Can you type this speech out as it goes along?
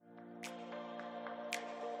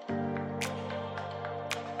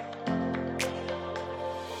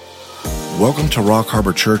Welcome to Rock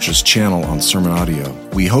Harbor Church's channel on Sermon Audio.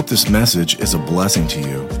 We hope this message is a blessing to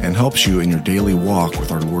you and helps you in your daily walk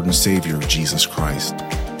with our Lord and Savior, Jesus Christ.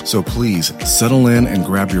 So please settle in and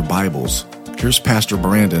grab your Bibles. Here's Pastor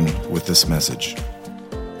Brandon with this message.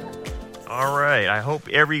 All right, I hope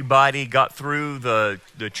everybody got through the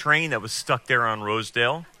train that was stuck there on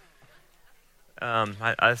Rosedale.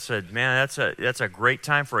 I said, man, that's a great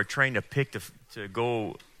time for a train to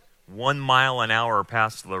go 1 mile an hour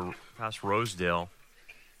past Rosedale.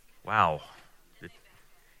 Wow.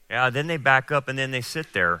 Yeah, then they back up and then they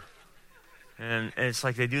sit there. And it's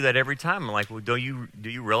like they do that every time. I'm like, well, do you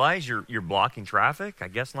realize you're blocking traffic? I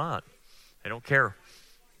guess not. They don't care.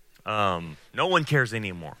 No one cares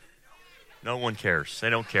anymore. No one cares. They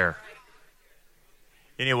don't care.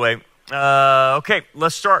 Anyway, okay,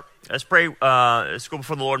 let's start. Let's pray. Let's go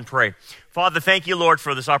before the Lord and pray. Father, thank you, Lord,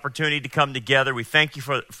 for this opportunity to come together. We thank you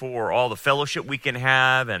for all the fellowship we can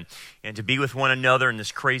have and to be with one another in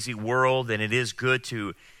this crazy world. And it is good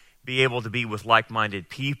to be able to be with like-minded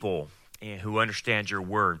people who understand your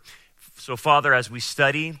word. So, Father, as we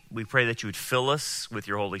study, we pray that you would fill us with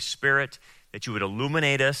your Holy Spirit, that you would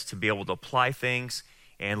illuminate us to be able to apply things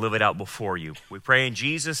and live it out before you. We pray in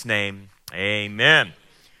Jesus' name, amen.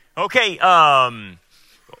 Okay,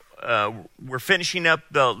 we're finishing up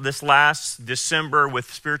this last December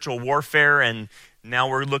with spiritual warfare, and now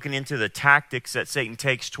we're looking into the tactics that Satan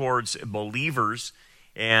takes towards believers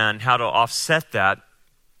and how to offset that.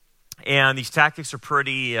 And these tactics are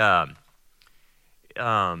pretty, they're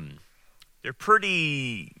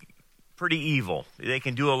pretty evil. They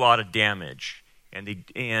can do a lot of damage, and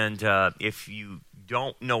if you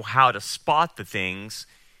don't know how to spot the things,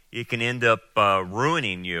 it can end up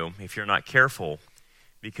ruining you if you're not careful.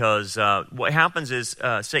 Because what happens is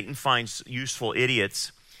Satan finds useful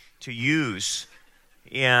idiots to use,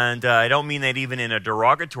 and I don't mean that even in a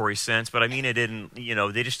derogatory sense, but I mean it in,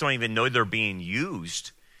 they just don't even know they're being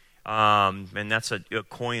used. And that's a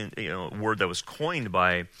word that was coined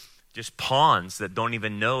by just pawns that don't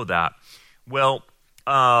even know that. Well,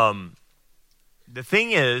 the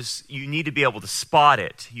thing is, you need to be able to spot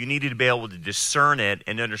it. You need to be able to discern it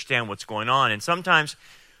and understand what's going on. And sometimes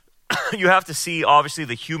you have to see, obviously,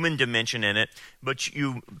 the human dimension in it. But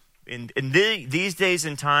these days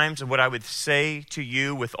and times, what I would say to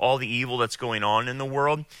you with all the evil that's going on in the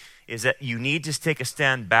world is that you need to take a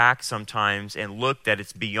stand back sometimes and look that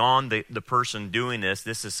it's beyond the person doing this.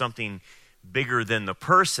 This is something bigger than the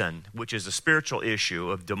person, which is a spiritual issue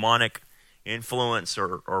of demonic influence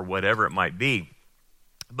or whatever it might be.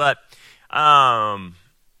 But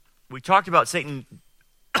we talked about Satan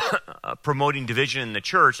promoting division in the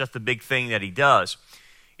church. That's the big thing that he does.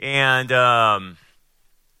 And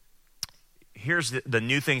here's the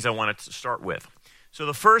new things I wanted to start with. So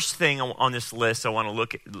the first thing on this list I want to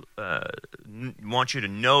look at, want you to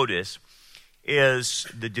notice, is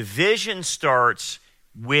the division starts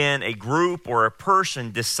when a group or a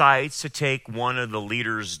person decides to take one of the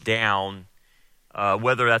leaders down,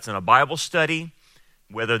 whether that's in a Bible study,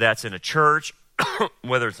 whether that's in a church,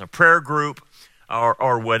 whether it's in a prayer group,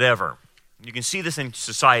 or whatever. You can see this in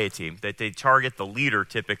society, that they target the leader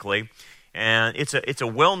typically, and it's a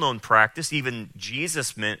well-known practice. Even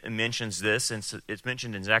Jesus mentions this, and it's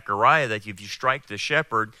mentioned in Zechariah that if you strike the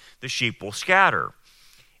shepherd, the sheep will scatter.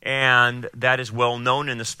 And that is well known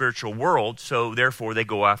in the spiritual world, so therefore they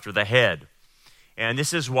go after the head. And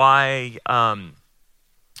this is why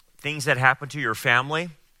things that happen to your family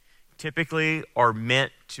typically are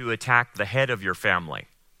meant to attack the head of your family.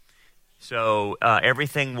 So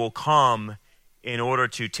everything will come in order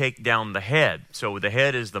to take down the head. So the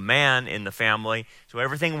head is the man in the family, so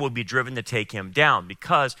everything will be driven to take him down.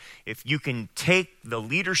 Because if you can take the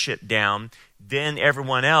leadership down, then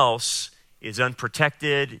everyone else is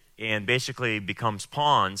unprotected and basically becomes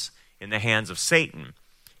pawns in the hands of Satan.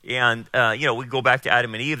 And, we go back to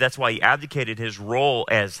Adam and Eve. That's why he abdicated his role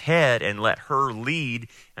as head and let her lead,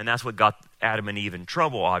 and that's what got Adam and Eve in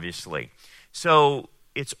trouble, obviously. So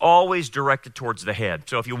it's always directed towards the head.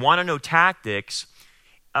 So if you want to know tactics,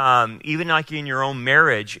 even like in your own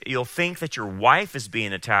marriage, you'll think that your wife is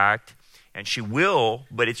being attacked, and she will,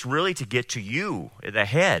 but it's really to get to you, the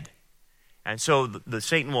head. And so the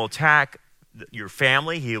Satan will attack your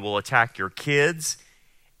family, he will attack your kids,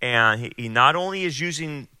 and he not only is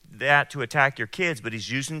using that to attack your kids, but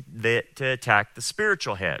he's using that to attack the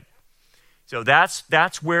spiritual head. So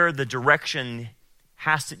that's where the direction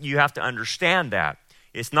you have to understand that.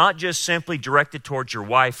 It's not just simply directed towards your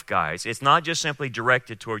wife, guys. It's not just simply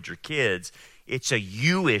directed towards your kids. It's a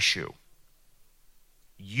you issue.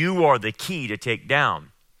 You are the key to take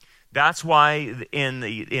down. That's why in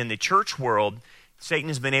the church world, Satan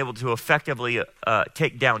has been able to effectively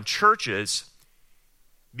take down churches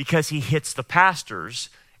because he hits the pastors,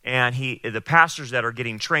 and the pastors that are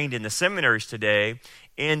getting trained in the seminaries today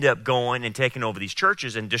end up going and taking over these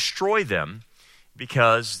churches and destroy them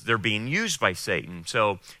because they're being used by Satan.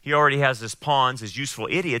 So he already has his pawns, his useful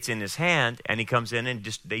idiots in his hand, and he comes in and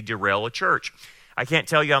they derail a church. I can't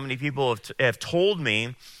tell you how many people have told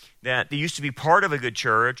me that they used to be part of a good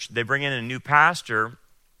church. They bring in a new pastor,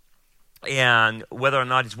 and whether or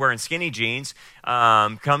not he's wearing skinny jeans,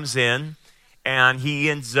 comes in, and he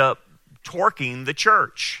ends up torquing the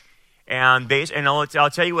church. And I'll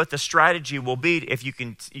tell you what the strategy will be if you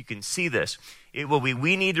can see this. It will be,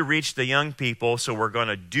 we need to reach the young people, so we're going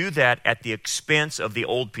to do that at the expense of the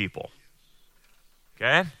old people.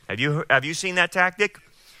 Okay? Have you seen that tactic?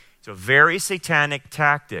 It's a very satanic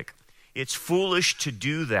tactic. It's foolish to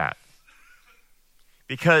do that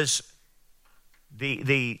because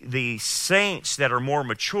the saints that are more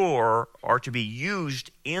mature are to be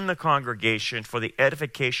used in the congregation for the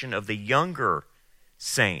edification of the younger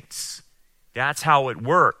saints. That's how it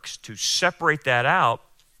works. To separate that out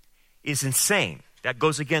is insane. That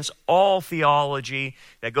goes against all theology.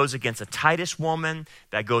 That goes against a Titus woman.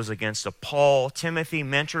 That goes against a Paul, Timothy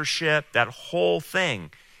mentorship, that whole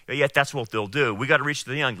thing. But yet that's what they'll do. We got to reach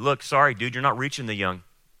the young. Look, sorry, dude, you're not reaching the young.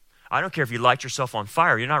 I don't care if you light yourself on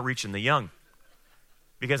fire. You're not reaching the young.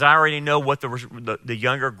 Because I already know what the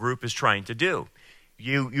younger group is trying to do.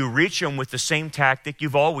 You reach them with the same tactic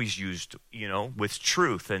you've always used, with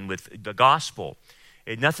truth and with the gospel.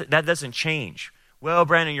 That doesn't change. Well,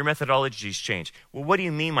 Brandon, your methodology's changed. Well, what do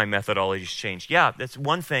you mean my methodology's changed? Yeah, that's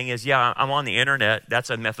one thing is, I'm on the internet.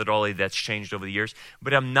 That's a methodology that's changed over the years.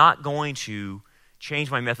 But I'm not going to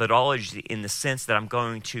change my methodology in the sense that I'm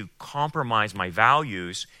going to compromise my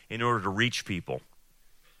values in order to reach people.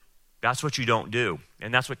 That's what you don't do.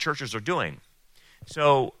 And that's what churches are doing.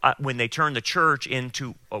 So when they turn the church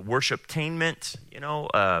into a worshiptainment,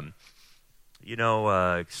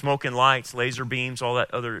 smoking lights, laser beams, all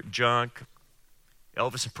that other junk,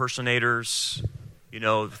 Elvis impersonators,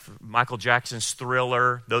 Michael Jackson's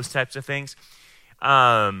Thriller, those types of things.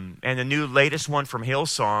 And the latest one from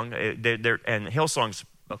Hillsong, and Hillsong's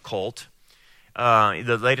a cult.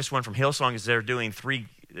 The latest one from Hillsong is they're doing three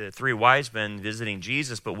wise men visiting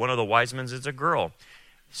Jesus, but one of the wise men is a girl.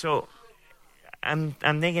 So I'm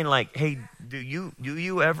thinking like, hey, do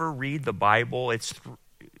you ever read the Bible?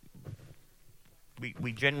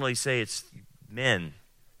 We generally say it's men.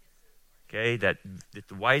 Okay, that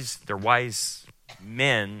they're wise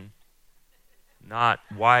men, not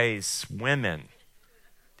wise women.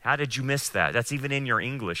 How did you miss that? That's even in your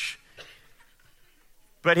English.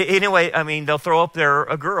 But anyway, they'll throw up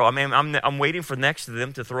a girl. I'm waiting for next to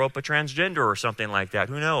them to throw up a transgender or something like that.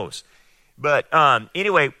 Who knows? But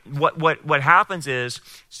anyway, what happens is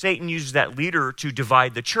Satan uses that leader to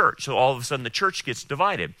divide the church. So all of a sudden the church gets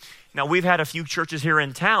divided. Now, we've had a few churches here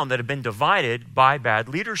in town that have been divided by bad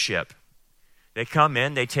leadership. They come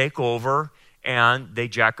in, they take over, and they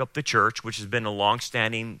jack up the church, which has been a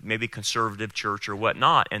long-standing, maybe conservative church or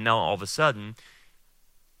whatnot. And now all of a sudden,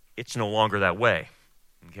 it's no longer that way.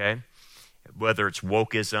 Okay? Whether it's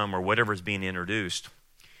wokeism or whatever is being introduced.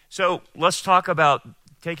 So let's talk about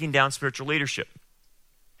taking down spiritual leadership.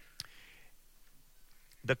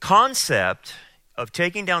 The concept of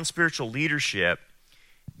taking down spiritual leadership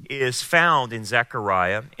is found in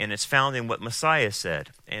Zechariah, and it's found in what Messiah said.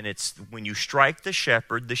 And it's when you strike the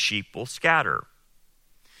shepherd, the sheep will scatter.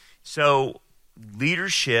 So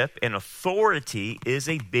leadership and authority is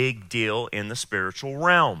a big deal in the spiritual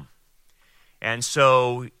realm. And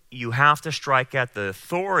so you have to strike at the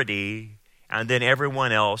authority, and then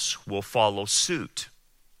everyone else will follow suit.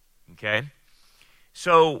 Okay?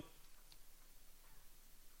 So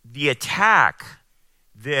the attack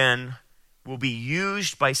then will be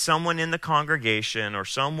used by someone in the congregation or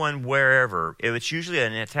someone wherever. It's usually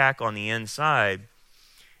an attack on the inside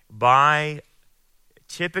by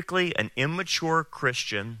typically an immature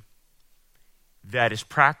Christian that is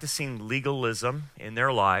practicing legalism in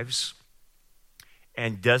their lives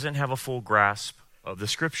and doesn't have a full grasp of the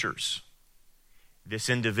scriptures. This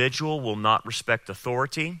individual will not respect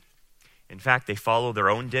authority. In fact, they follow their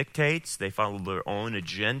own dictates, they follow their own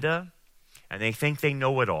agenda, and they think they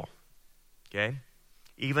know it all. Okay?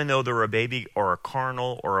 Even though they're a baby or a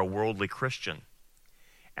carnal or a worldly Christian.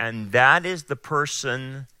 And that is the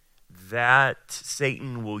person that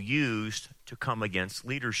Satan will use to come against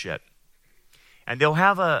leadership. And they'll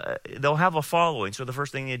have a following. So the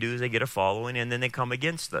first thing they do is they get a following, and then they come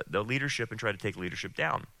against the leadership and try to take leadership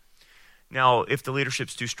down. Now, if the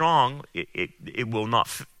leadership's too strong, it will not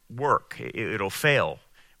work. It'll fail.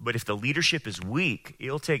 But if the leadership is weak,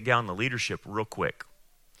 it'll take down the leadership real quick.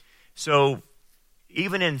 So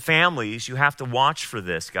even in families, you have to watch for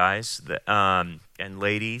this, guys and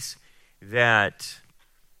ladies, that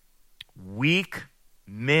weak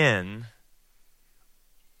men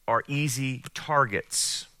are easy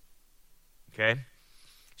targets. Okay?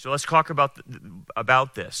 So let's talk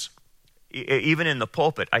about this. Even in the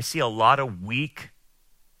pulpit, I see a lot of weak,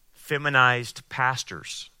 feminized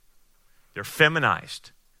pastors. They're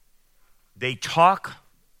feminized. They talk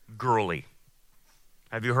girly.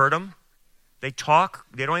 Have you heard them? They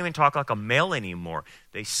don't even talk like a male anymore.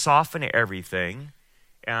 They soften everything,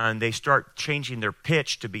 and they start changing their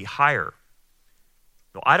pitch to be higher.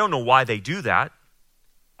 Now, I don't know why they do that.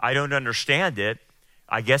 I don't understand it.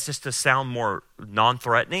 I guess it's to sound more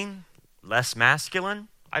non-threatening, less masculine.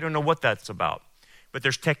 I don't know what that's about. But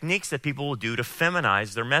there's techniques that people will do to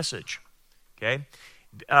feminize their message. Okay?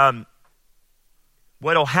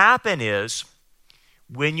 What will happen is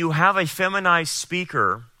when you have a feminized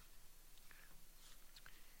speaker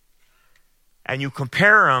and you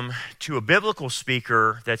compare them to a biblical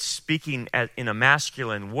speaker that's speaking in a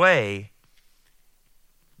masculine way,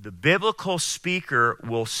 the biblical speaker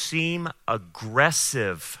will seem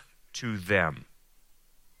aggressive to them.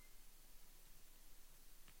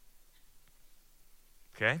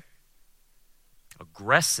 Okay?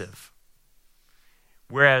 Aggressive.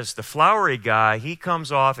 Whereas the flowery guy, he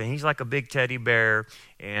comes off and he's like a big teddy bear,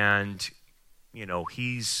 and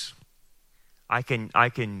I can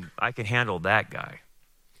handle that guy.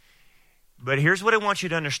 But here's what I want you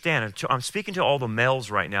to understand. I'm speaking to all the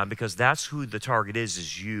males right now because that's who the target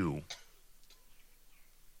is you.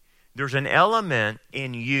 There's an element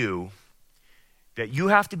in you that you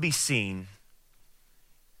have to be seen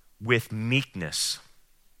with meekness.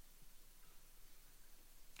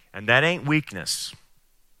 And that ain't weakness.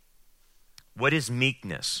 What is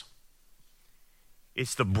meekness?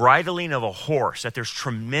 It's the bridling of a horse, that there's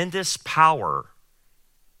tremendous power,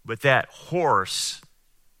 but that horse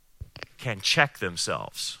can check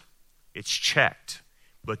themselves. It's checked,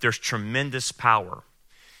 but there's tremendous power.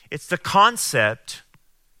 It's the concept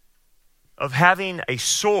of having a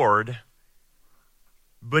sword,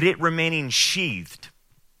 but it remaining sheathed.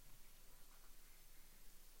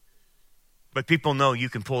 But people know you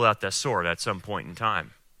can pull out that sword at some point in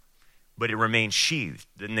time, but it remains sheathed.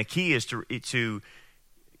 And the key is to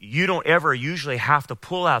you don't ever usually have to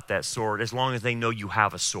pull out that sword as long as they know you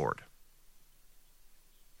have a sword.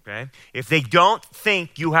 Okay? If they don't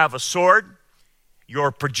think you have a sword, you're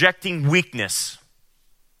projecting weakness.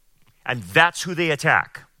 And that's who they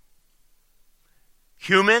attack.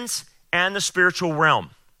 Humans and the spiritual realm.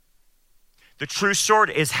 The true sword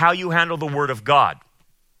is how you handle the word of God.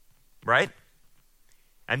 Right?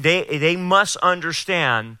 And they must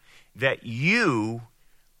understand that you,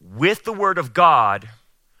 with the word of God,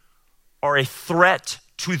 are a threat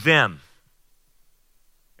to them.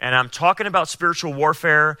 And I'm talking about spiritual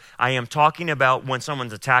warfare. I am talking about when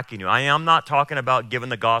someone's attacking you. I am not talking about giving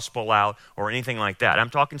the gospel out or anything like that. I'm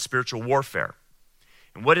talking spiritual warfare.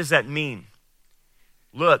 And what does that mean?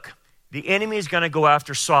 Look, the enemy is going to go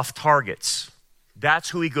after soft targets. That's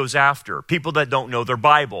who he goes after. People that don't know their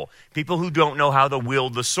Bible. People who don't know how to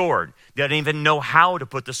wield the sword. They don't even know how to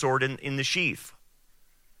put the sword in the sheath.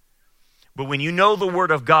 But when you know the word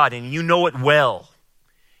of God and you know it well,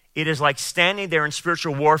 it is like standing there in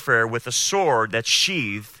spiritual warfare with a sword that's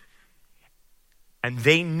sheathed, and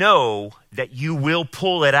they know that you will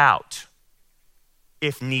pull it out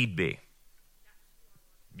if need be.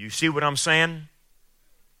 You see what I'm saying?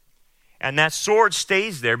 And that sword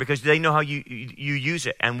stays there because they know how you use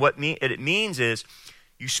it. And what it means is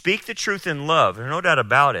you speak the truth in love. There's no doubt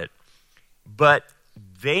about it. But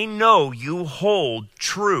they know you hold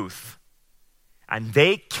truth. And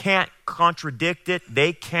they can't contradict it.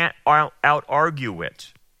 They can't out-argue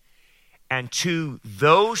it. And to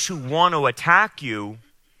those who want to attack you,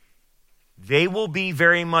 they will be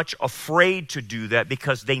very much afraid to do that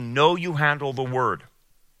because they know you handle the word.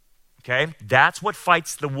 Okay? That's what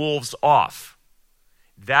fights the wolves off.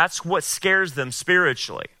 That's what scares them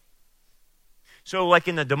spiritually. So like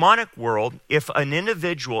in the demonic world, if an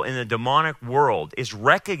individual in the demonic world is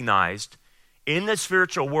recognized in the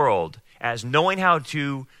spiritual world as knowing how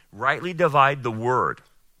to rightly divide the word,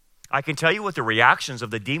 I can tell you what the reactions of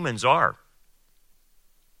the demons are.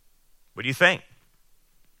 What do you think?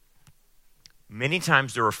 Many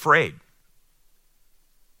times they're afraid.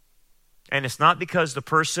 And it's not because the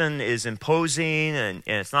person is imposing and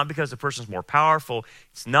it's not because the person's more powerful.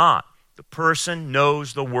 It's not. The person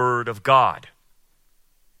knows the word of God.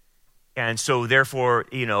 And so therefore,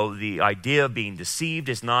 the idea of being deceived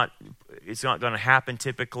is not it's not going to happen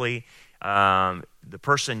typically. The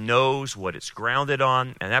person knows what it's grounded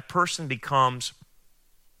on, and that person becomes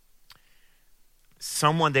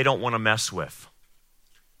someone they don't want to mess with.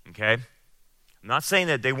 Okay? I'm not saying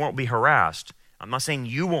that they won't be harassed. I'm not saying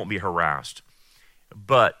you won't be harassed.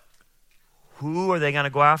 But who are they going to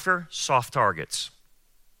go after? Soft targets.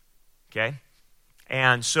 Okay?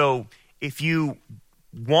 And so if you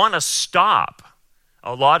want to stop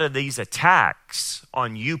a lot of these attacks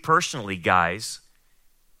on you personally, guys,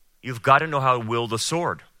 you've got to know how to wield the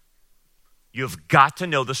sword. You've got to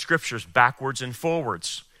know the scriptures backwards and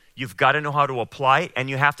forwards. You've got to know how to apply it, and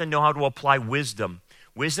you have to know how to apply wisdom.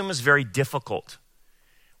 Wisdom is very difficult.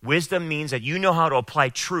 Wisdom means that you know how to apply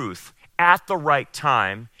truth at the right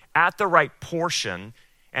time, at the right portion,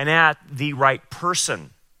 and at the right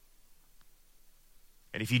person.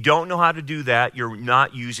 And if you don't know how to do that, you're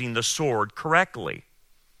not using the sword correctly.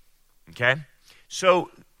 Okay?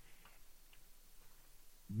 So,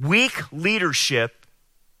 weak leadership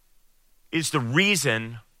is the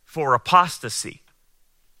reason for apostasy.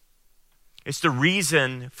 It's the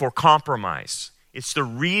reason for compromise. It's the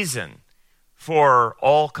reason for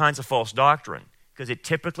all kinds of false doctrine, because it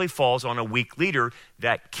typically falls on a weak leader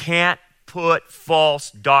that can't put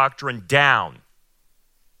false doctrine down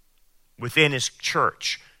within his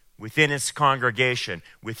church, within his congregation,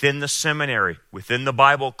 within the seminary, within the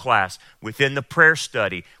Bible class, within the prayer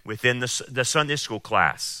study, within the Sunday school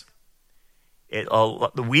class.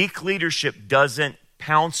 The weak leadership doesn't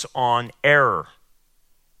pounce on error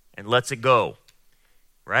and lets it go,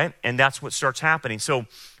 right? And that's what starts happening. So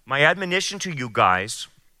my admonition to you guys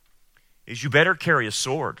is you better carry a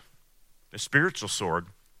sword, a spiritual sword,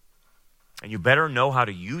 and you better know how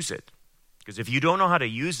to use it. Because if you don't know how to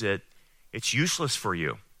use it, it's useless for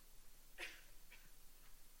you.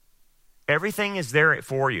 Everything is there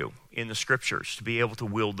for you in the scriptures to be able to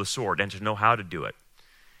wield the sword and to know how to do it.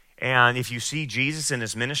 And if you see Jesus in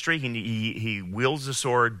his ministry, he wields the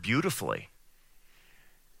sword beautifully.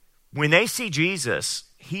 When they see Jesus,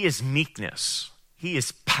 he is meekness. He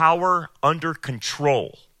is power under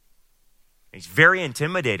control. He's very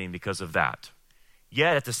intimidating because of that.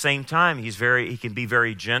 Yet at the same time, he can be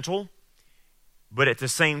very gentle. But at the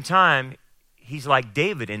same time, he's like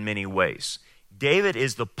David in many ways. David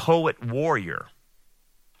is the poet warrior.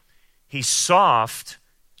 He's soft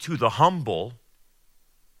to the humble,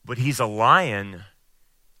 but he's a lion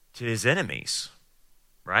to his enemies,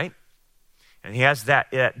 right? And he has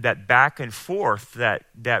that back and forth,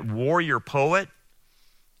 that warrior poet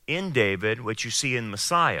in David, which you see in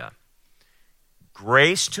Messiah.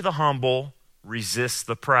 Grace to the humble, resists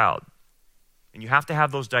the proud. And you have to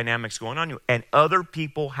have those dynamics going on you. And other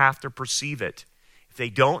people have to perceive it. If they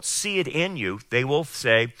don't see it in you, they will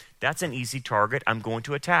say, that's an easy target, I'm going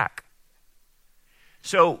to attack.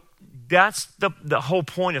 So that's the whole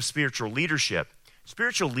point of spiritual leadership.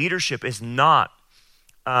 Spiritual leadership is not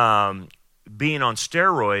being on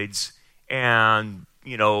steroids and,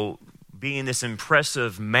 being this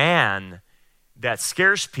impressive man that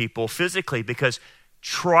scares people physically, because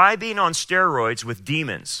try being on steroids with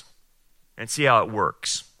demons and see how it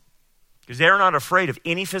works. Because they're not afraid of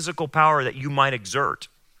any physical power that you might exert.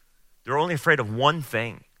 They're only afraid of one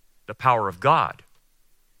thing, the power of God.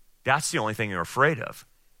 That's the only thing they're afraid of.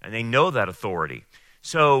 And they know that authority.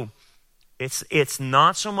 So it's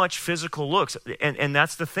not so much physical looks. And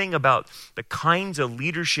that's the thing about the kinds of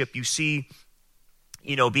leadership you see,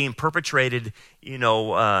 being perpetrated, in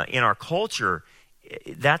our culture.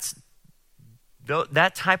 That's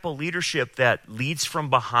that type of leadership that leads from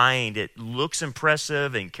behind. It looks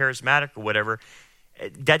impressive and charismatic or whatever.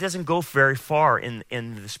 That doesn't go very far in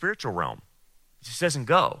the spiritual realm. It just doesn't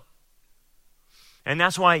go. And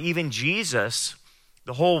that's why even Jesus,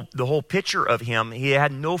 the whole picture of him, he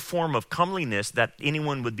had no form of comeliness that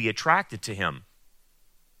anyone would be attracted to him.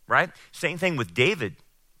 Right? Same thing with David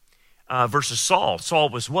versus Saul. Saul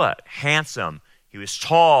was what? Handsome. He was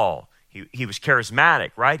tall. He was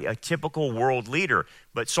charismatic, right? A typical world leader.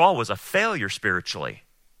 But Saul was a failure spiritually.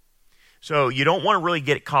 So you don't want to really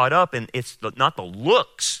get caught up in not the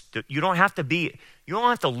looks. You don't have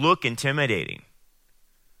to look intimidating.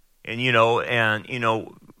 And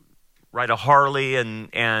ride a Harley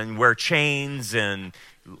and wear chains and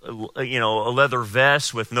a leather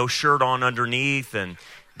vest with no shirt on underneath and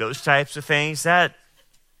those types of things. That's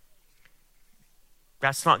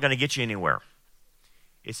not going to get you anywhere.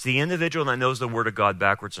 It's the individual that knows the Word of God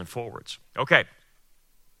backwards and forwards. Okay.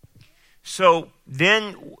 So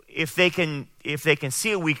then if they can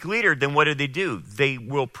see a weak leader, then what do? They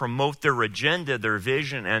will promote their agenda, their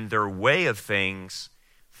vision, and their way of things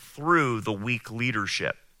through the weak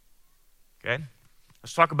leadership. Okay?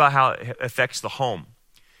 Let's talk about how it affects the home.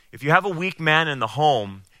 If you have a weak man in the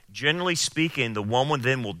home, generally speaking, the woman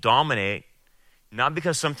then will dominate, not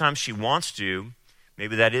because sometimes she wants to,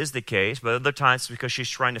 maybe that is the case, but other times because she's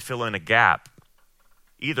trying to fill in a gap.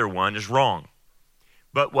 Either one is wrong.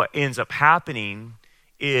 But what ends up happening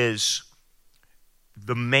is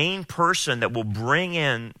the main person that will bring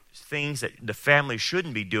in things that the family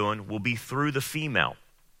shouldn't be doing will be through the female.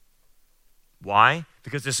 Why?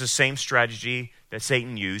 Because it's the same strategy that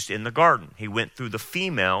Satan used in the garden. He went through the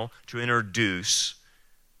female to introduce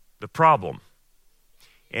the problem.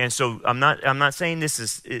 And so I'm not saying this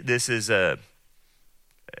is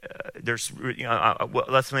there's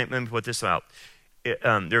let me put this out.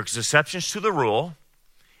 There's exceptions to the rule,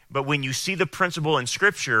 but when you see the principle in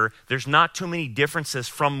Scripture, there's not too many differences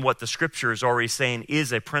from what the Scripture is already saying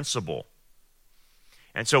is a principle.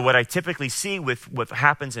 And so what I typically see with what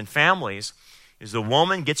happens in families is the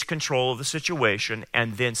woman gets control of the situation,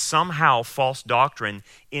 and then somehow false doctrine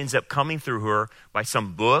ends up coming through her by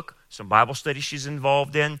some book, some Bible study she's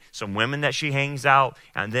involved in, some women that she hangs out,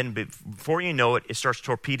 and then before you know it, it starts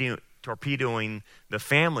torpedoing the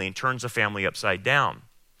family and turns the family upside down.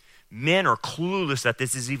 Men are clueless that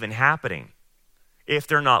this is even happening if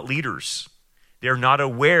they're not leaders. They're not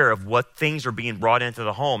aware of what things are being brought into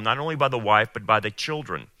the home, not only by the wife, but by the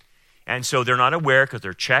children. And so they're not aware because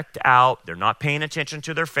they're checked out. They're not paying attention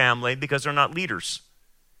to their family because they're not leaders.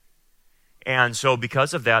 And so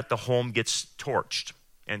because of that, the home gets torched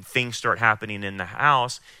and things start happening in the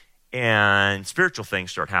house and spiritual things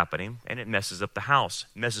start happening, and it messes up the house,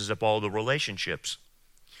 messes up all the relationships.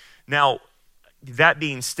 Now, that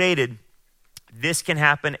being stated, this can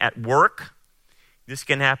happen at work. This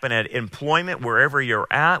can happen at employment, wherever you're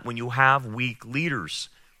at, when you have weak leaders.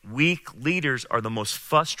 Weak leaders are the most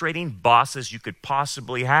frustrating bosses you could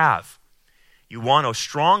possibly have. You want a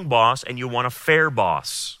strong boss and you want a fair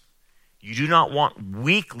boss. You do not want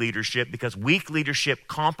weak leadership because weak leadership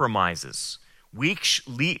compromises. Weak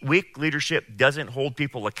leadership doesn't hold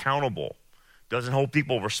people accountable, doesn't hold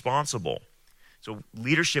people responsible. So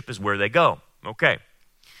leadership is where they go. Okay.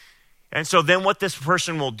 And so then what this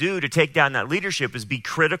person will do to take down that leadership is be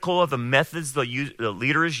critical of the methods the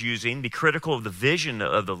leader is using, be critical of the vision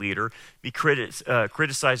of the leader,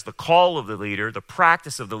 criticize the call of the leader, the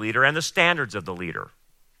practice of the leader, and the standards of the leader.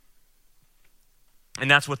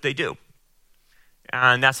 And that's what they do.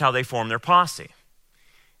 And that's how they form their posse.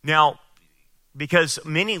 Now, because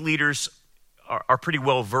many leaders are pretty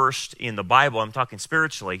well versed in the Bible, I'm talking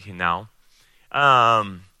spiritually now,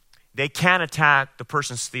 they can attack the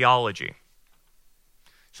person's theology.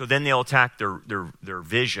 So then they'll attack their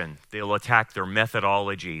vision. They'll attack their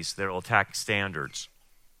methodologies. They'll attack standards.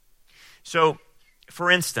 So, for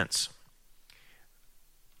instance,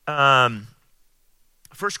 1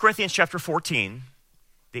 Corinthians chapter 14,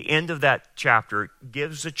 the end of that chapter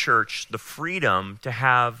gives the church the freedom to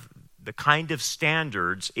have the kind of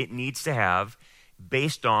standards it needs to have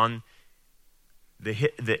based on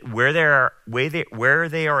where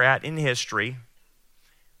they are at in history,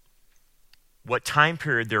 what time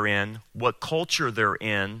period they're in, what culture they're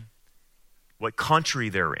in, what country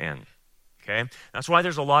they're in. Okay? That's why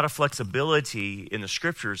there's a lot of flexibility in the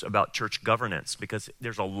Scriptures about church governance, because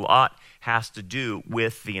there's a lot has to do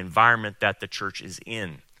with the environment that the church is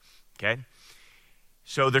in. Okay?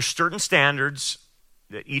 So there's certain standards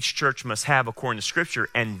that each church must have according to Scripture,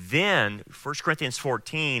 and then 1 Corinthians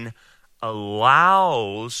 14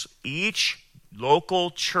 allows each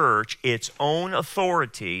local church its own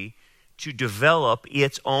authority to develop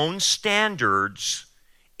its own standards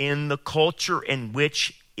in the culture in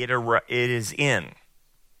which it is in.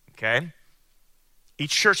 Okay?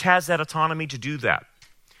 Each church has that autonomy to do that.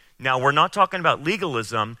 Now, we're not talking about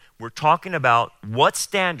legalism. We're talking about what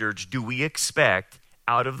standards do we expect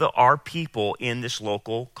out of our people in this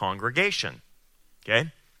local congregation.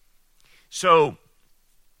 Okay? So,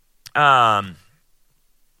 I'll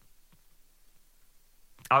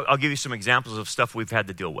give you some examples of stuff we've had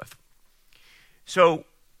to deal with. So,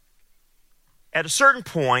 at a certain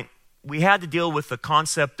point, we had to deal with the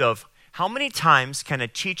concept of how many times can a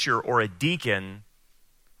teacher or a deacon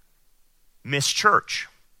miss church?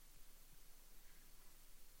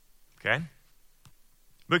 Okay?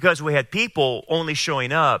 Because we had people only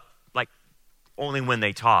showing up, like, only when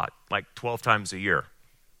they taught, like 12 times a year.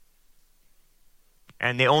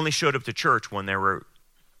 And they only showed up to church when their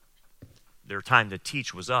time to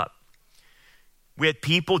teach was up. We had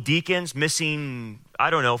people, deacons, missing,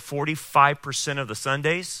 45% of the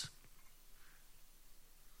Sundays.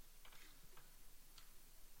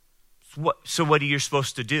 So what are you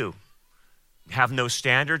supposed to do? Have no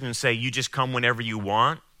standard and say you just come whenever you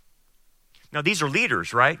want? Now, these are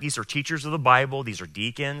leaders, right? These are teachers of the Bible. These are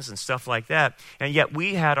deacons and stuff like that. And yet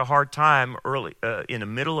we had a hard time early in the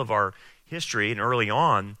middle of our history and early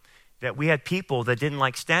on that we had people that didn't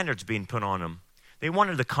like standards being put on them. They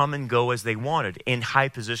wanted to come and go as they wanted in high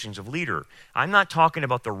positions of leader. I'm not talking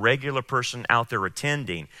about the regular person out there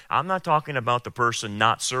attending. I'm not talking about the person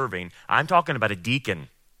not serving. I'm talking about a deacon,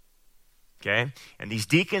 okay? And these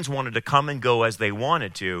deacons wanted to come and go as they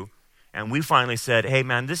wanted to. And we finally said, hey,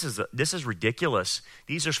 man, this is ridiculous.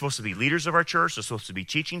 These are supposed to be leaders of our church. They're supposed to be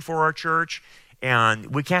teaching for our church.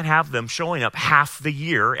 And we can't have them showing up half the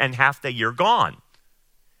year and half the year gone.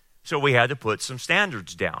 So we had to put some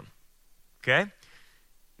standards down, okay?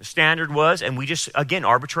 The standard was, and we just, again,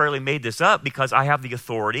 arbitrarily made this up because I have the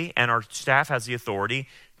authority and our staff has the authority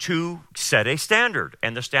to set a standard.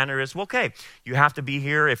 And the standard is, well, okay, you have to be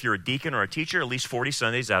here if you're a deacon or a teacher at least 40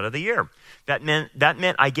 Sundays out of the year. That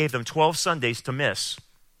meant I gave them 12 Sundays to miss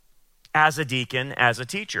as a deacon, as a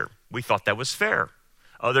teacher. We thought that was fair.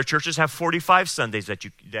 Other churches have 45 Sundays that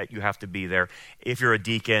you have to be there if you're a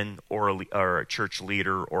deacon or a church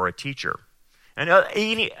leader or a teacher. And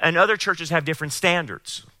other churches have different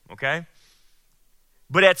standards, okay?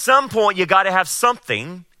 But at some point, you got to have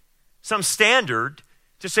something, some standard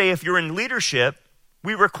to say if you're in leadership,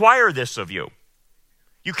 we require this of you.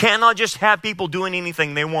 You cannot just have people doing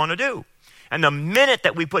anything they want to do. And the minute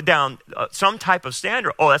that we put down some type of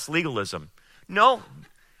standard, oh, that's legalism. No,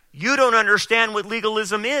 you don't understand what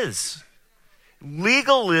legalism is.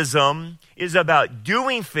 Legalism is about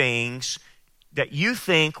doing things that you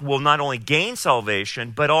think will not only gain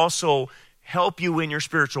salvation, but also help you in your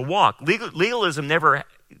spiritual walk. Legalism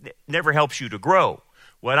never helps you to grow.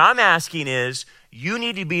 What I'm asking is, you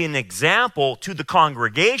need to be an example to the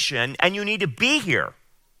congregation, and you need to be here.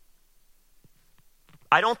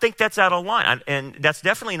 I don't think that's out of line, and that's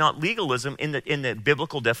definitely not legalism in the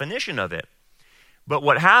biblical definition of it. But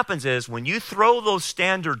what happens is, when you throw those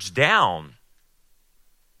standards down,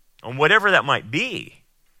 on whatever that might be,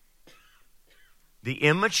 the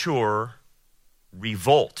immature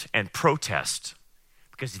revolt and protest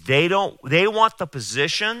because they want the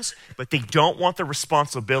positions, but they don't want the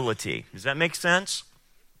responsibility. Does that make sense?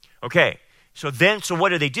 Okay, so what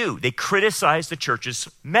do? They criticize the church's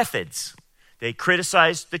methods. They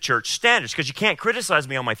criticize the church standards because you can't criticize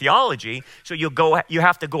me on my theology, so you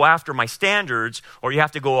have to go after my standards or you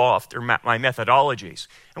have to go after my methodologies.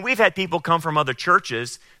 And we've had people come from other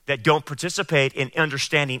churches that don't participate in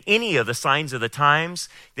understanding any of the signs of the times.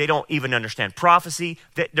 They don't even understand prophecy.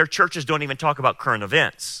 Their churches don't even talk about current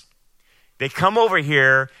events. They come over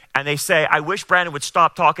here and they say, I wish Brandon would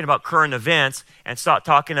stop talking about current events and stop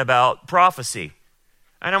talking about prophecy.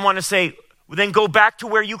 And I want to say, well, then go back to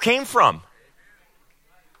where you came from.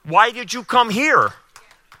 Why did you come here?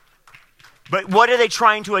 But what are they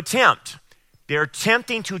trying to attempt? They're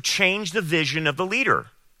attempting to change the vision of the leader.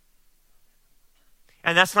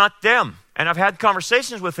 And that's not them. And I've had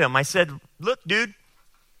conversations with him. I said, look, dude,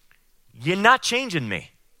 you're not changing me.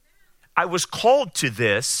 I was called to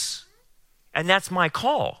this, and that's my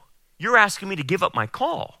call. You're asking me to give up my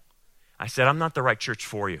call. I said, I'm not the right church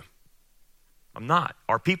for you. I'm not.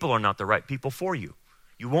 Our people are not the right people for you.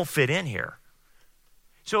 You won't fit in here.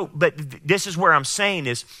 So, but this is where I'm saying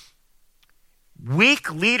is,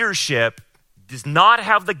 weak leadership does not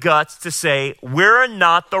have the guts to say, we're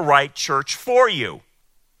not the right church for you.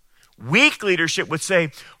 Weak leadership would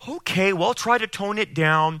say, okay, well, I'll try to tone it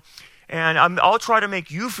down, and I'll try to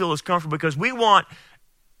make you feel as comfortable because we want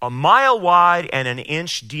a mile wide and an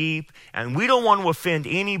inch deep, and we don't want to offend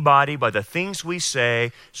anybody by the things we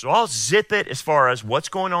say, so I'll zip it as far as what's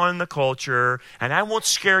going on in the culture, and I won't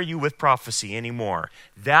scare you with prophecy anymore.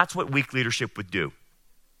 That's what weak leadership would do.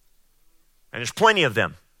 And there's plenty of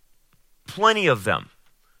them. Plenty of them.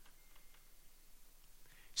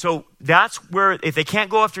 So that's where, if they can't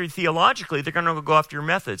go after you theologically, they're going to go after your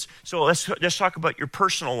methods. So let's talk about your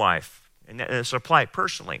personal life. And let's apply it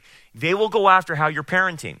personally. They will go after how you're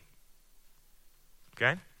parenting.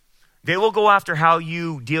 Okay? They will go after how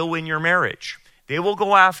you deal in your marriage. They will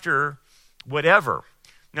go after whatever.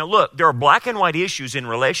 Now look, there are black and white issues in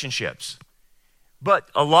relationships. But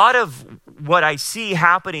a lot of what I see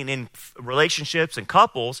happening in relationships and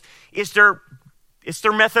couples is their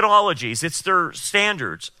methodologies, it's their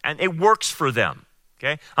standards, and it works for them.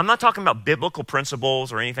 Okay? I'm not talking about biblical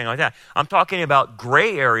principles or anything like that. I'm talking about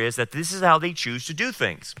gray areas that this is how they choose to do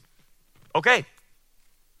things. Okay.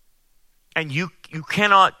 And you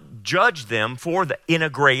cannot judge them in a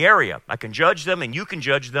gray area. I can judge them and you can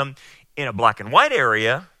judge them in a black and white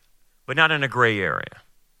area, but not in a gray area.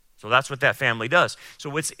 So that's what that family does.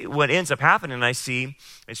 So what ends up happening, I see,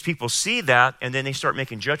 is people see that, and then they start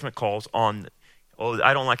making judgment calls on, oh,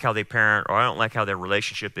 I don't like how they parent, or I don't like how their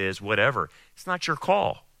relationship is, whatever. It's not your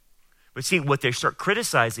call. But see, what they start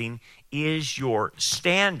criticizing is your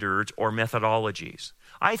standards or methodologies.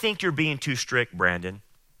 I think you're being too strict, Brandon.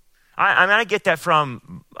 I get that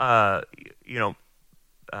from, my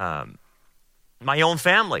own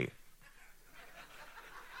family.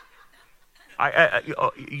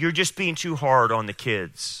 You're just being too hard on the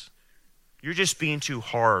kids. You're just being too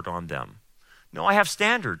hard on them. No, I have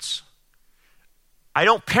standards. I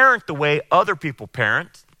don't parent the way other people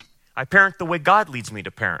parent. I parent the way God leads me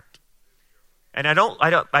to parent. And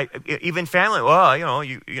I even family, well,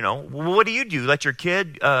 what do? Let your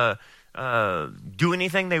kid do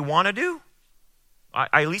anything they want to do?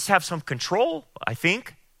 I at least have some control, I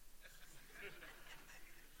think.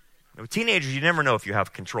 With teenagers, you never know if you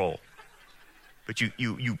have control. But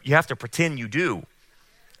you have to pretend you do.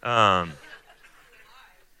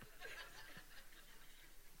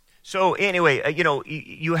 So anyway,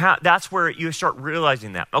 that's where you start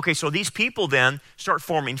realizing that. Okay, so these people then start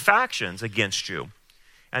forming factions against you.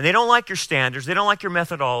 And they don't like your standards. They don't like your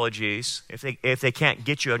methodologies if they can't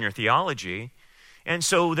get you on your theology. And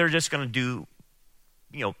so they're just going to do,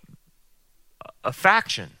 a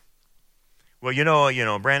faction.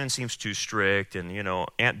 Well, Brandon seems too strict, and,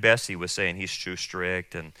 Aunt Bessie was saying he's too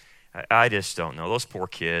strict, and I just don't know. Those poor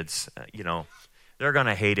kids, they're going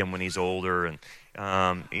to hate him when he's older, and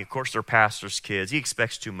of course they're pastor's kids. He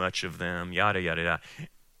expects too much of them, yada, yada, yada.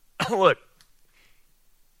 Look,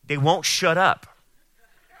 they won't shut up,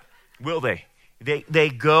 will they? They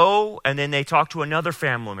go, and then they talk to another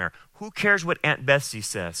family member. Who cares what Aunt Bessie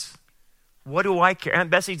says? What do I care?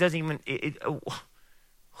 Aunt Bessie doesn't even,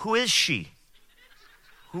 who is she?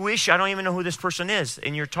 Who is she? I don't even know who this person is.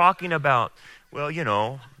 And you're talking about, well,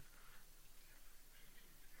 you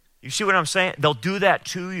see what I'm saying? They'll do that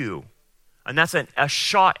to you. And that's a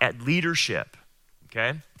shot at leadership,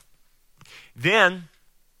 okay? Then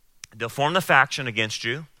they'll form the faction against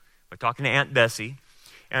you by talking to Aunt Bessie.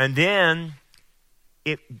 And then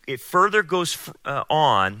it further goes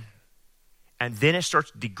on, and then it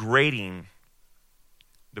starts degrading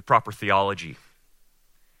the proper theology.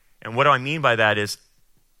 And what I mean by that is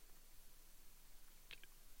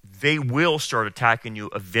they will start attacking you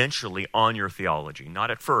eventually on your theology.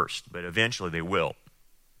 Not at first, but eventually they will.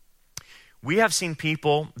 We have seen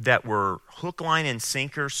people that were hook, line, and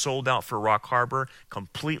sinker sold out for Rock Harbor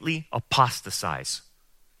completely apostatize.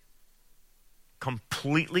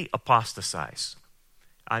 Completely apostatize.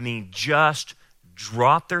 I mean, just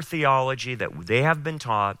drop their theology that they have been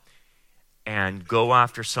taught and go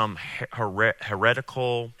after some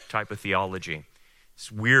heretical type of theology.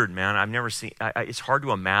 It's weird, man. I've never seen, it's hard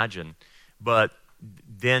to imagine. But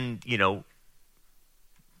then,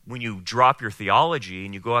 when you drop your theology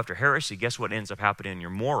and you go after heresy, guess what ends up happening in your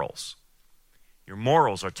morals? Your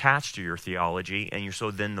morals are attached to your theology, and so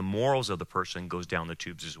then the morals of the person goes down the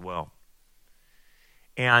tubes as well.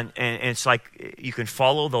 And it's like you can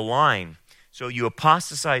follow the line. So you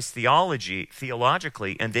apostatize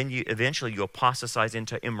theologically, and then eventually you apostatize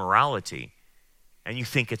into immorality, and you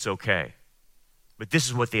think it's okay. But this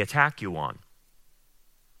is what they attack you on.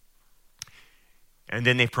 And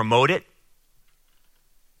then they promote it.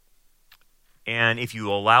 And if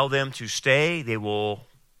you allow them to stay, they will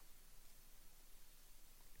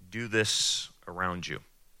do this around you.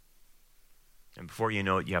 And before you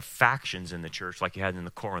know it, you have factions in the church like you had in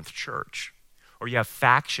the Corinth church. Or you have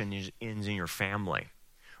factions in your family.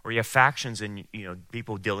 Or you have factions in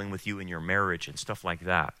people dealing with you in your marriage and stuff like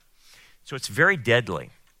that. So it's very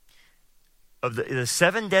deadly. Of the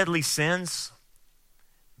 7 deadly sins,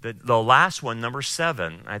 the last one, number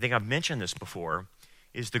 7, I think I've mentioned this before,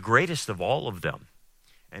 is the greatest of all of them.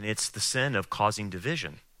 And it's the sin of causing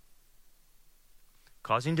division.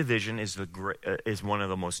 Causing division is one of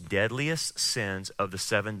the most deadliest sins of the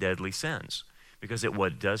 7 deadly sins because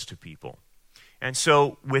what it does to people. And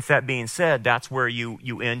so with that being said, that's where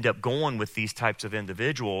you end up going with these types of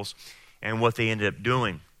individuals and what they end up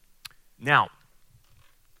doing. Now,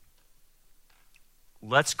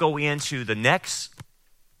 let's go into the next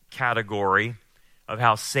category of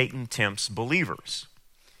how Satan tempts believers.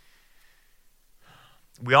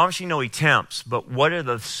 We obviously know he tempts, but what are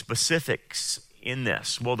the specifics in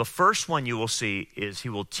this? Well, the first one you will see is he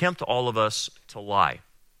will tempt all of us to lie.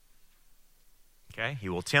 Okay? He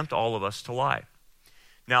will tempt all of us to lie.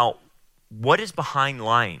 Now, what is behind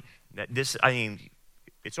lying? It's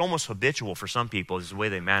almost habitual for some people. This is the way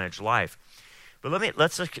they manage life. But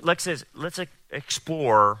let's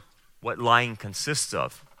explore what lying consists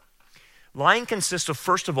of. Lying consists of,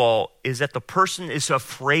 first of all, is that the person is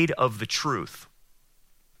afraid of the truth.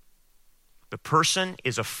 The person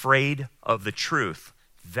is afraid of the truth.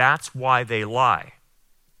 That's why they lie.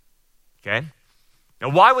 Okay? Now,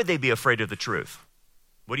 why would they be afraid of the truth?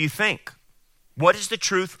 What do you think? What is the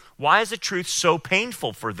truth? Why is the truth so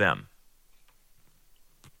painful for them?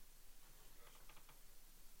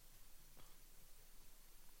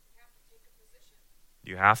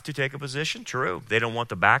 You have to take a position. True. They don't want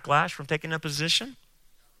the backlash from taking a position.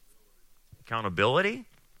 Accountability.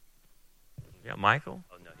 Yeah, Michael?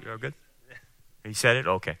 Oh, no, you're good? He said it?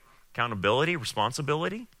 Okay. Accountability,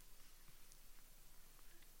 responsibility.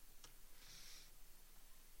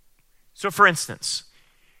 So, for instance,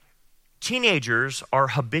 teenagers are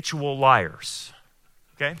habitual liars.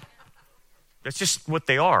 Okay? That's just what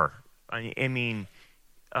they are. I mean,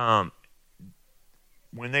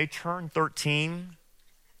 when they turn 13,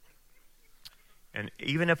 and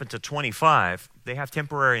even up until 25, they have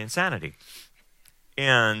temporary insanity.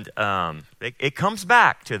 And it comes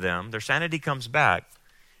back to them. Their sanity comes back.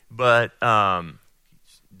 But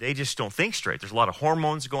they just don't think straight. There's a lot of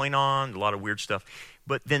hormones going on, a lot of weird stuff.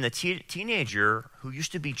 But then the teenager who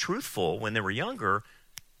used to be truthful when they were younger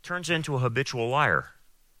turns into a habitual liar.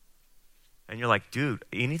 And you're like, dude,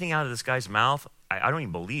 anything out of this guy's mouth, I don't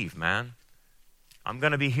even believe, man. I'm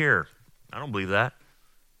going to be here. I don't believe that.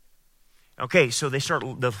 Okay, so they start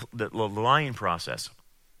the lying process.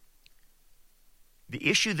 The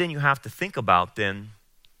issue then you have to think about then,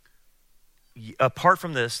 apart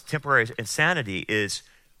from this temporary insanity, is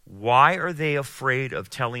why are they afraid of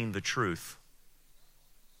telling the truth?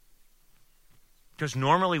 Because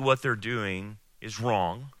normally what they're doing is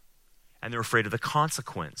wrong, and they're afraid of the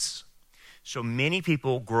consequence. So many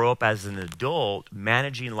people grow up as an adult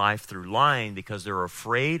managing life through lying because they're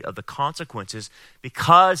afraid of the consequences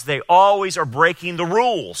because they always are breaking the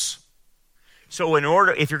rules. So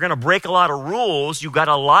if you're going to break a lot of rules, you got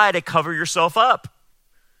to lie to cover yourself up.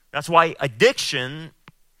 That's why addiction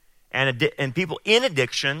and people in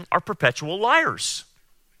addiction are perpetual liars.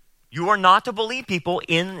 You are not to believe people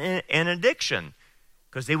in an addiction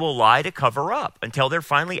because they will lie to cover up until they're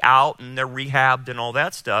finally out and they're rehabbed and all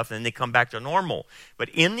that stuff, and they come back to normal. But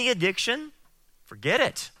in the addiction, forget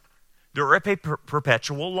it. They're a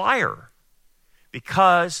perpetual liar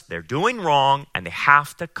because they're doing wrong and they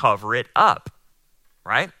have to cover it up,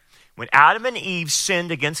 right? When Adam and Eve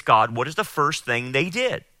sinned against God, what is the first thing they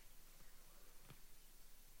did?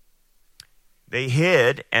 They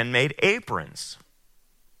hid and made aprons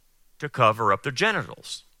to cover up their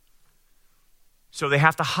genitals. So they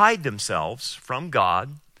have to hide themselves from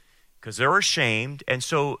God because they're ashamed. And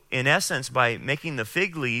so, in essence, by making the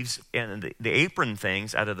fig leaves and the apron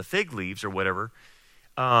things out of the fig leaves or whatever,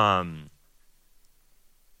 they're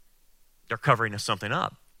covering something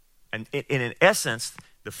up. And in essence,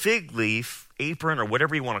 the fig leaf, apron, or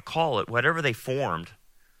whatever you want to call it, whatever they formed,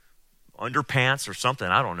 underpants or something,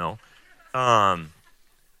 I don't know. I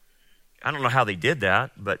don't know how they did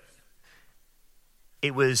that, but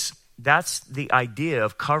that's the idea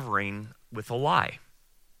of covering with a lie.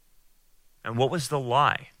 And what was the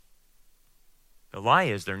lie? The lie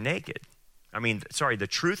is they're naked. The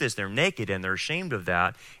truth is they're naked and they're ashamed of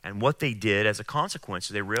that. And what they did as a consequence,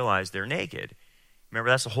 they realized they're naked. Remember,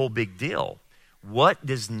 that's a whole big deal. What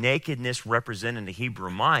does nakedness represent in the Hebrew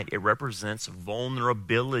mind? It represents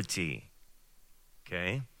vulnerability.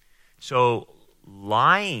 Okay? So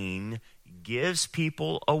lying gives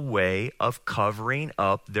people a way of covering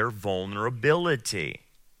up their vulnerability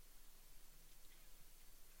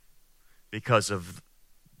because of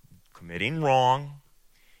committing wrong.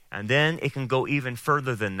 And then it can go even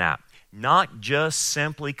further than that. Not just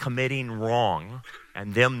simply committing wrong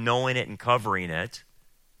and them knowing it and covering it,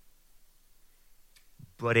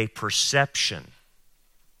 but a perception.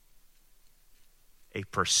 A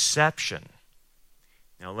perception.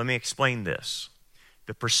 Now, let me explain this.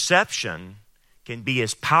 The perception can be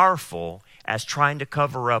as powerful as trying to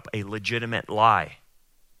cover up a legitimate lie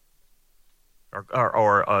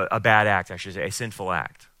or a bad act, I should say, a sinful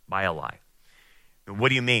act by a lie. What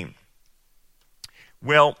do you mean?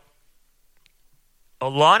 Well, a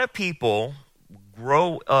lot of people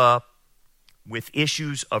grow up with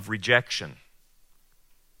issues of rejection,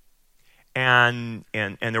 and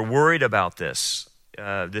they're worried about this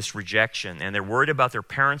rejection, and they're worried about their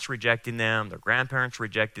parents rejecting them, their grandparents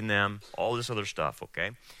rejecting them, all this other stuff,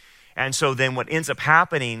 okay? And so then what ends up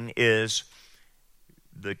happening is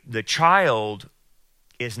the child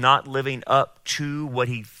is not living up to what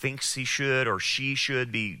he thinks he should or she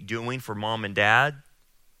should be doing for mom and dad.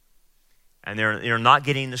 And they're not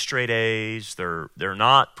getting the straight A's, they're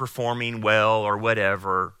not performing well or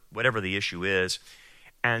whatever, whatever the issue is.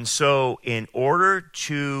 And so in order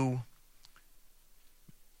to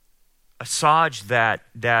assuage that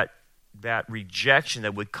rejection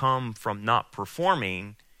that would come from not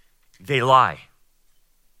performing, they lie.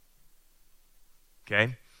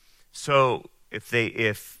 Okay? So if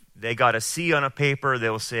they got a C on a paper,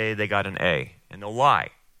 they'll say they got an A, and they'll lie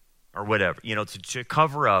or whatever, to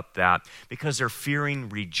cover up that, because they're fearing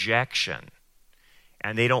rejection.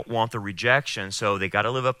 And they don't want the rejection, so they got to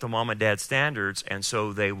live up to mom and dad's standards, and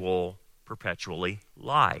so they will perpetually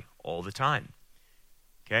lie all the time.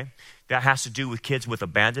 Okay? That has to do with kids with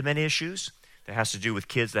abandonment issues. That has to do with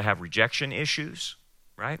kids that have rejection issues,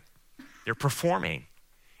 right? They're performing.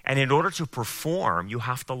 And in order to perform, you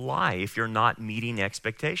have to lie if you're not meeting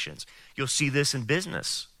expectations. You'll see this in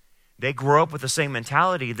business. They grow up with the same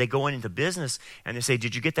mentality. They go into business and they say,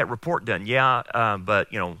 did you get that report done? Yeah, but,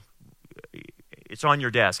 it's on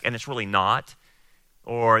your desk, and it's really not.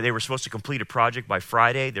 Or they were supposed to complete a project by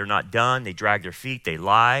Friday. They're not done. They drag their feet. They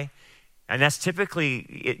lie. And that's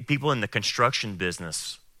typically people in the construction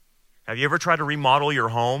business. Have you ever tried to remodel your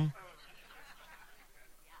home?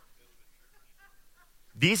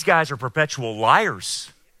 These guys are perpetual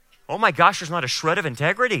liars. Oh my gosh, there's not a shred of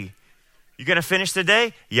integrity. You going to finish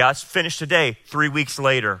today? Yeah, it's finished today. 3 weeks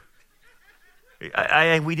later.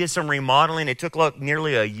 We did some remodeling. It took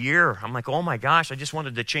nearly a year. I'm like, oh my gosh, I just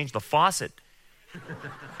wanted to change the faucet.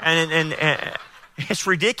 and it's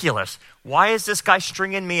ridiculous. Why is this guy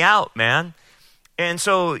stringing me out, man? And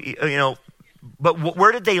so, but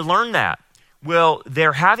where did they learn that? Well,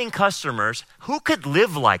 they're having customers. Who could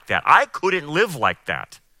live like that? I couldn't live like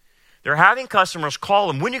that. They're having customers call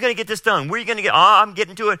them, when are you going to get this done? Where are you going to get? I'm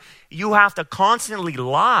getting to it. You have to constantly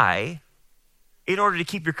lie in order to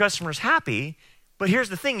keep your customers happy. But here's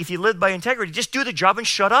the thing. If you live by integrity, just do the job and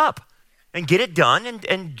shut up and get it done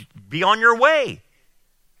and be on your way.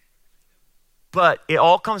 But it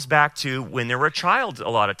all comes back to when they were a child a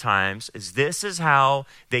lot of times, this is how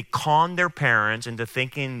they con their parents into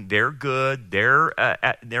thinking they're good,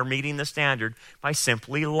 they're meeting the standard by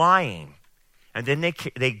simply lying. And then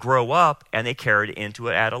they grow up and they carry it into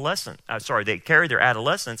they carry their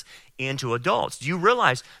adolescence into adults. Do you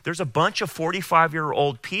realize there's a bunch of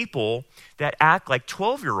 45-year-old people that act like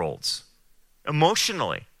 12-year-olds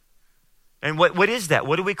emotionally? And what is that?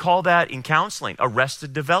 What do we call that in counseling?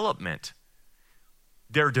 Arrested development.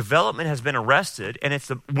 Their development has been arrested, and it's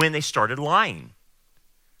when they started lying.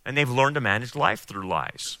 And they've learned to manage life through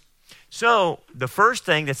lies. So the first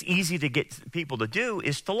thing that's easy to get people to do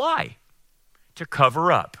is to lie, to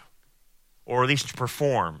cover up, or at least to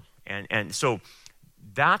perform. And so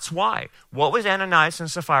that's why. What was Ananias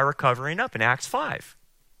and Sapphira covering up in Acts 5?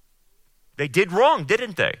 They did wrong,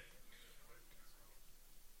 didn't they?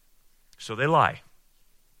 So they lie.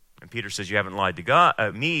 And Peter says, you haven't lied to God,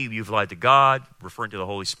 you've lied to God, referring to the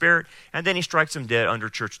Holy Spirit. And then he strikes them dead under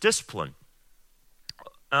church discipline.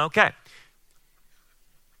 Okay.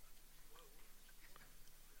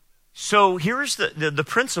 So here's the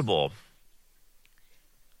principle.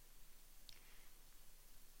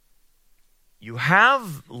 You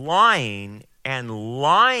have lying, and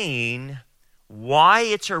lying, why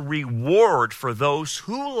it's a reward for those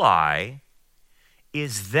who lie,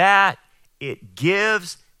 is that it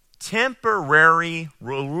gives temporary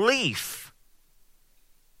relief.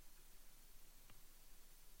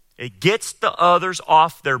 It gets the others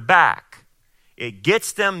off their back. It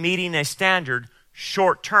gets them meeting a standard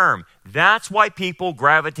short term. That's why people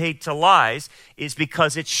gravitate to lies, is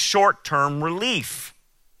because it's short-term relief.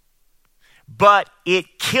 But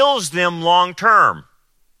it kills them long term,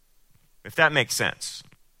 if that makes sense.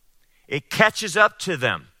 It catches up to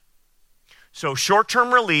them. So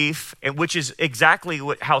short-term relief, which is exactly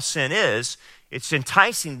how sin is, it's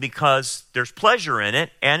enticing because there's pleasure in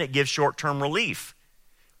it and it gives short-term relief,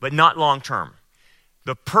 but not long-term.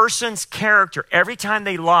 The person's character, every time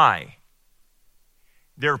they lie,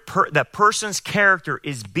 that person's character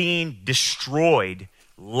is being destroyed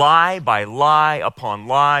lie by lie upon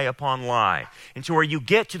lie upon lie, until where you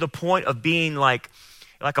get to the point of being like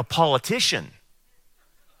a politician,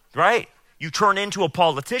 right? You turn into a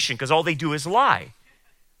politician because all they do is lie,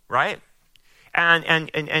 right?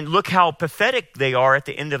 And look how pathetic they are at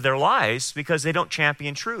the end of their lives, because they don't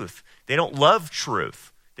champion truth. They don't love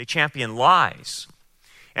truth. They champion lies.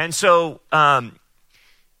 And so,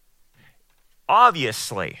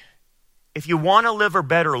 obviously, if you want to live a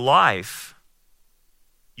better life,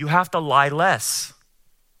 you have to lie less.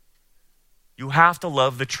 You have to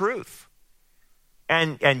love the truth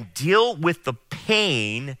and deal with the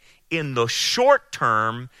pain in the short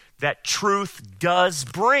term that truth does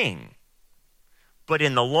bring. But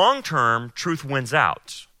in the long term, truth wins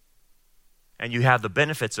out. and you have the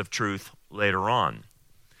benefits of truth later on.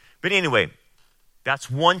 But anyway, that's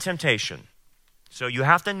one temptation. So you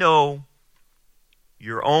have to know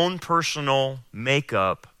your own personal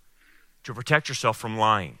makeup to protect yourself from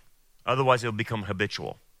lying. Otherwise, it'll become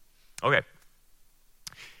habitual. Okay.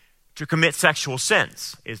 To commit sexual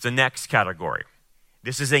sins is the next category.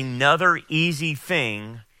 This is another easy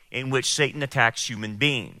thing in which Satan attacks human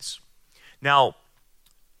beings. Now,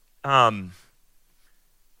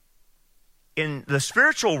 in the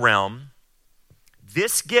spiritual realm,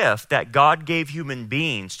 this gift that God gave human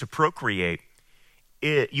beings to procreate,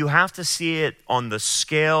 you have to see it on the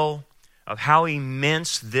scale of how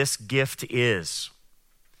immense this gift is.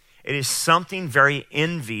 It is something very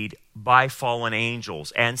envied by fallen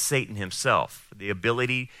angels and Satan himself, the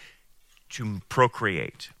ability to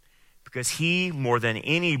procreate. Because he, more than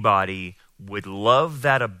anybody, would love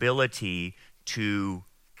that ability to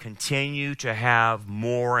continue to have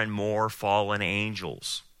more and more fallen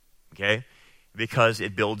angels, okay? Because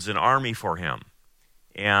it builds an army for him.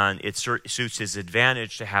 And it suits his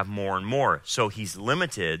advantage to have more and more. So he's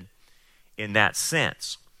limited in that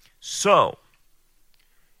sense. So,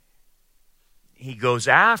 he goes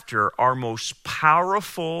after our most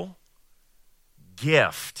powerful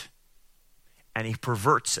gift, and he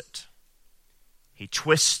perverts it. He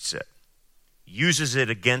twists it, uses it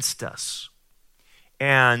against us.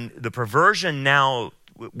 And the perversion now,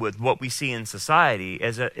 with what we see in society,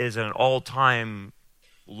 is an all-time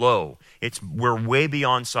low. We're way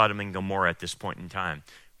beyond Sodom and Gomorrah at this point in time.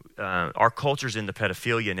 Our culture's into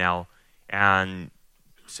pedophilia now and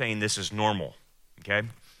saying this is normal, okay?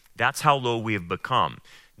 That's how low we have become.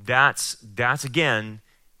 That's again,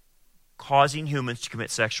 causing humans to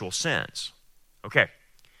commit sexual sins. Okay,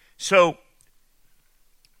 so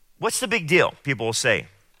what's the big deal? People will say,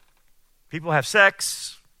 people have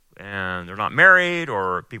sex and they're not married,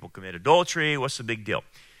 or people commit adultery. What's the big deal?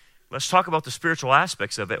 Let's talk about the spiritual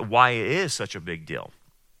aspects of it, why it is such a big deal.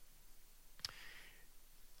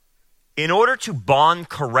 In order to bond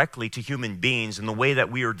correctly to human beings in the way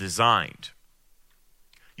that we are designed,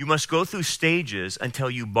 you must go through stages until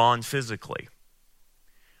you bond physically.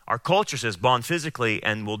 Our culture says bond physically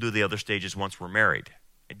and we'll do the other stages once we're married.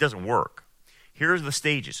 It doesn't work. Here are the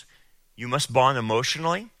stages. You must bond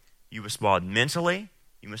emotionally, you must bond mentally,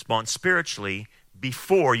 you must bond spiritually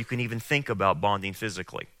before you can even think about bonding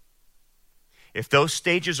physically. If those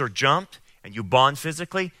stages are jumped and you bond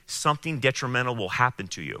physically, something detrimental will happen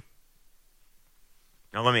to you.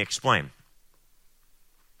 Now let me explain.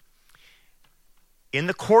 In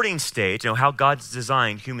the courting stage, how God's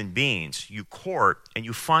designed human beings, you court and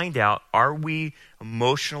you find out, are we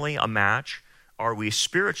emotionally a match? Are we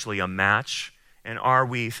spiritually a match? And are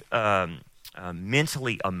we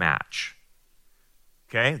mentally a match?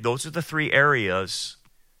 Okay, those are the three areas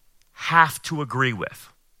have to agree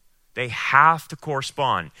with. They have to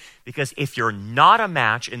correspond. Because if you're not a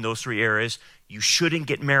match in those three areas, you shouldn't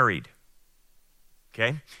get married.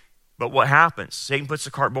 Okay? But what happens? Satan puts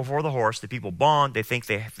the cart before the horse. The people bond. They think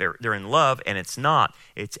they're in love, and it's not.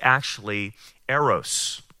 It's actually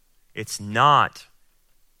eros. It's not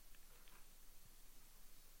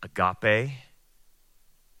agape,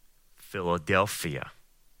 Philadelphia.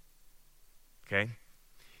 Okay?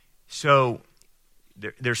 So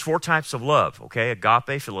there's four types of love, okay?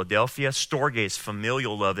 Agape, Philadelphia. Storge is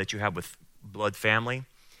familial love that you have with blood family.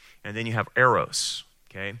 And then you have eros,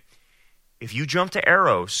 okay? If you jump to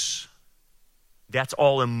eros, that's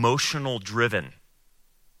all emotional driven.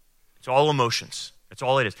 It's all emotions. That's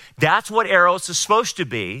all it is. That's what eros is supposed to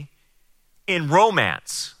be in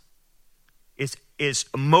romance, is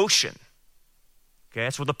emotion. Okay,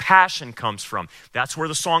 that's where the passion comes from. That's where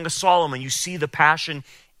the Song of Solomon, you see the passion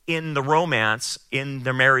in the romance in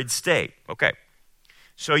the married state. Okay,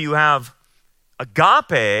 so you have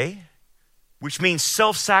agape, which means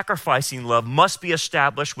self-sacrificing love must be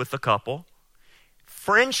established with the couple.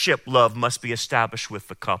 Friendship love must be established with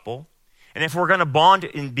the couple. And if we're going to bond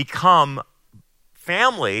and become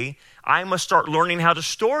family, I must start learning how to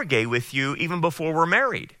storge with you even before we're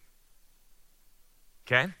married.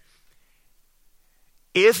 Okay?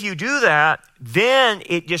 If you do that, then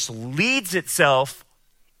it just leads itself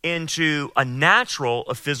into a natural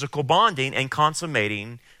of physical bonding and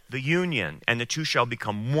consummating the union. And the two shall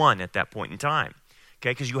become one at that point in time. Okay?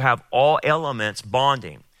 Because you have all elements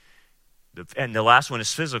bonding. And the last one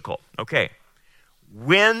is physical. Okay.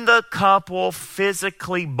 When the couple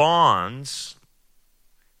physically bonds,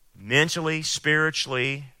 mentally,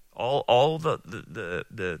 spiritually, all the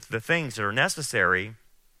things that are necessary,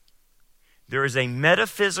 there is a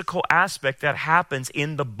metaphysical aspect that happens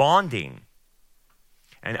in the bonding.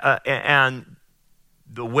 And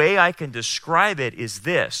the way I can describe it is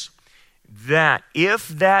this, that if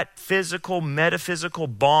that physical, metaphysical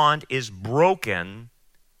bond is broken,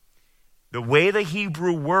 the way the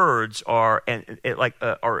Hebrew words are, the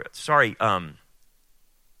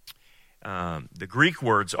Greek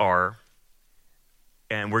words are,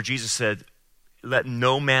 and where Jesus said, let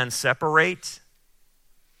no man separate.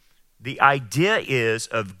 The idea is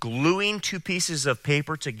of gluing two pieces of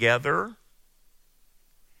paper together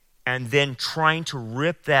and then trying to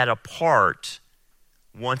rip that apart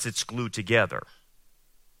once it's glued together.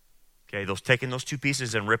 Okay, taking those two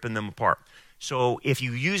pieces and ripping them apart. So if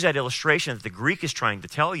you use that illustration that the Greek is trying to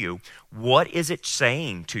tell you, what is it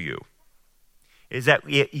saying to you? Is that,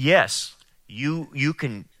 yes, you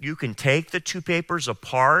can take the two papers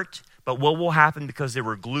apart, but what will happen because they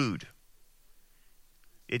were glued?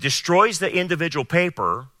 It destroys the individual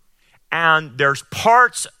paper, and there's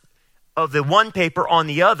parts of the one paper on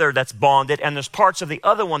the other that's bonded, and there's parts of the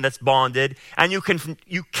other one that's bonded, and you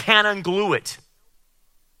can't unglue it.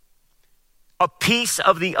 A piece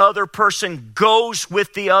of the other person goes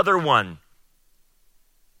with the other one.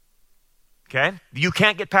 Okay? You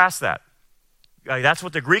can't get past that. That's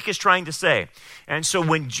what the Greek is trying to say. And so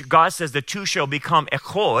when God says the two shall become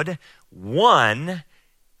echod, one,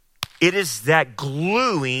 it is that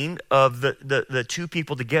gluing of the two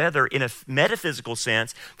people together in a metaphysical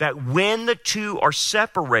sense, that when the two are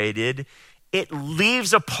separated, it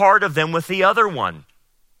leaves a part of them with the other one.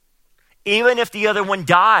 Even if the other one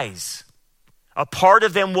dies, a part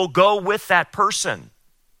of them will go with that person.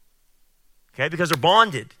 Okay, because they're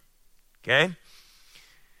bonded. Okay?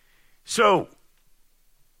 So,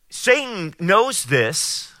 Satan knows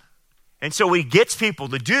this, and so what he gets people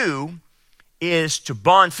to do is to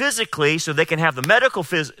bond physically so they can have the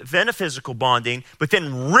metaphysical bonding, but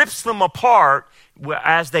then rips them apart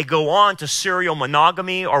as they go on to serial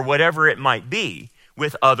monogamy or whatever it might be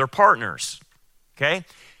with other partners. Okay?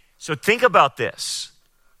 So think about this.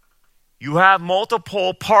 You have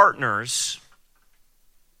multiple partners,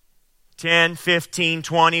 10, 15,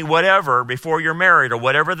 20, whatever, before you're married or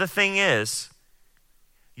whatever the thing is.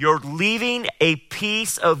 You're leaving a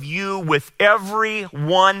piece of you with every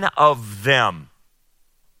one of them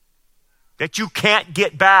that you can't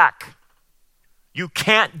get back. You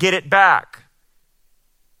can't get it back.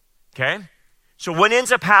 Okay? So what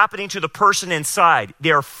ends up happening to the person inside?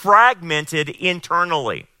 They're fragmented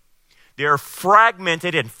internally. They're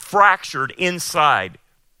fragmented and fractured inside.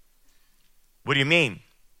 What do you mean?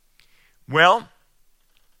 Well,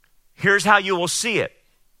 here's how you will see it.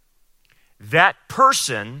 That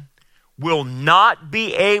person will not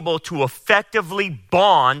be able to effectively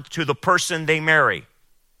bond to the person they marry.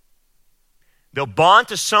 They'll bond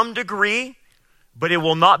to some degree, but it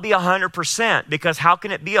will not be 100%, because how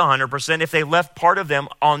can it be 100% if they left part of them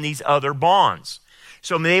on these other bonds?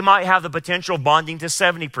 So they might have the potential bonding to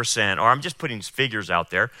 70%, or I'm just putting figures out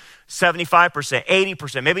there, 75%,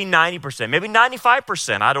 80%, maybe 90%, maybe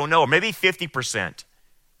 95%, I don't know, or maybe 50%.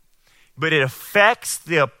 But it affects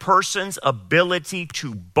the person's ability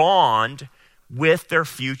to bond with their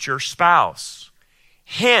future spouse.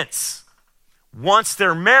 Hence, once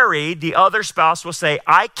they're married, the other spouse will say,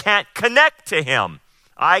 I can't connect to him.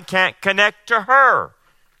 I can't connect to her.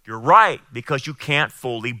 You're right, because you can't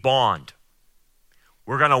fully bond.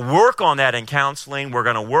 We're going to work on that in counseling. We're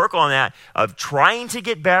going to work on that of trying to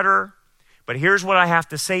get better. But here's what I have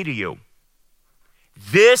to say to you.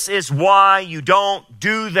 This is why you don't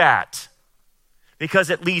do that. Because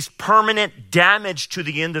it leaves permanent damage to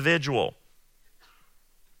the individual.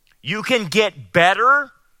 You can get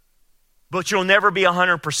better, but you'll never be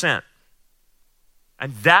 100%.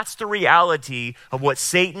 And that's the reality of what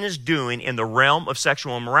Satan is doing in the realm of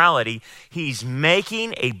sexual immorality. He's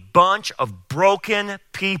making a bunch of broken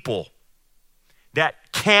people that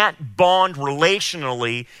can't bond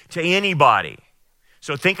relationally to anybody.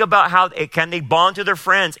 So think about how can they bond to their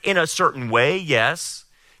friends in a certain way? Yes.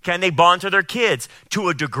 Can they bond to their kids? To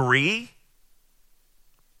a degree.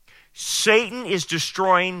 Satan is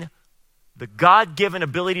destroying the God-given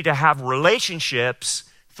ability to have relationships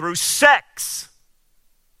through sex.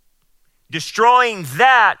 Destroying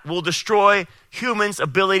that will destroy humans'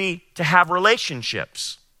 ability to have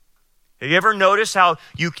relationships. Have you ever noticed how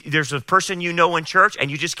there's a person you know in church and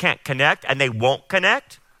you just can't connect and they won't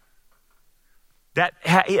connect?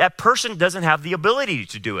 That person doesn't have the ability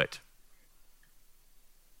to do it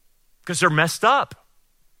because they're messed up.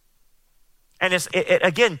 And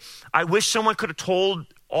again, I wish someone could have told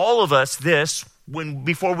all of us this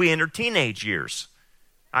before we entered teenage years.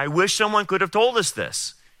 I wish someone could have told us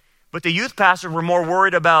this. But the youth pastors were more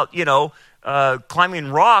worried about,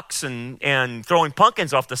 climbing rocks and throwing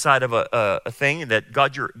pumpkins off the side of a thing that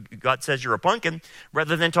God says you're a pumpkin,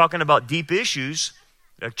 rather than talking about deep issues.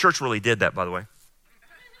 The church really did that, by the way.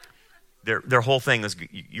 Their whole thing is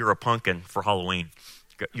you're a pumpkin for Halloween.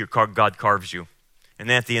 God carves you. And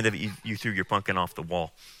then at the end of it, you threw your pumpkin off the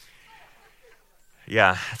wall.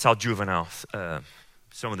 Yeah, that's how juvenile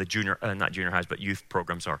some of the not junior highs, but youth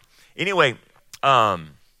programs are. Anyway,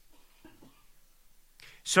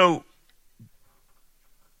 so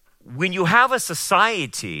when you have a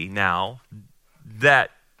society now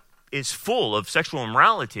that is full of sexual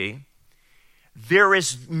immorality, there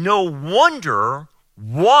is no wonder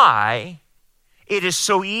why it is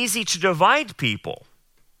so easy to divide people.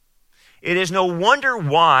 It is no wonder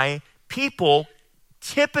why people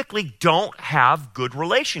typically don't have good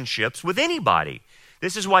relationships with anybody.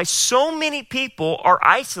 This is why so many people are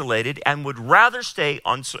isolated and would rather stay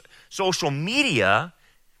on social media,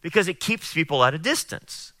 because it keeps people at a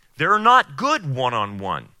distance. They're not good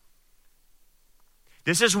one-on-one.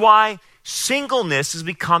 This is why singleness is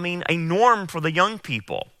becoming a norm for the young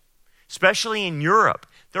people, especially in Europe.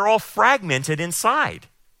 They're all fragmented inside.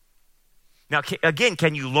 Now, again,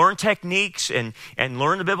 can you learn techniques and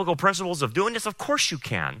learn the biblical principles of doing this? Of course you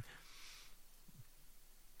can.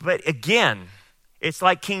 But again, it's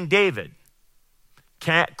like King David.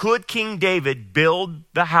 Could King David build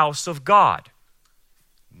the house of God?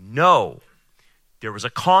 No. There was a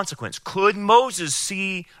consequence. Could Moses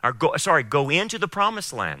go into the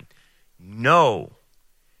promised land? No.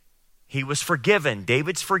 He was forgiven.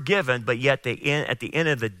 David's forgiven, but yet at the end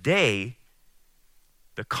of the day,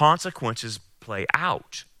 the consequences play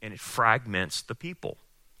out, and it fragments the people.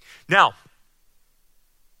 Now,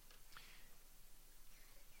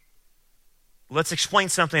 let's explain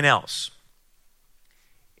something else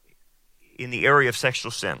in the area of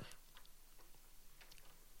sexual sin.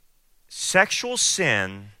 Sexual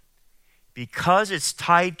sin, because it's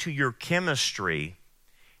tied to your chemistry,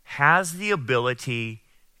 has the ability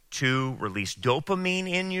to release dopamine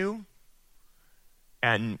in you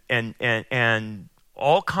and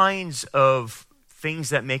all kinds of things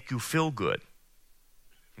that make you feel good.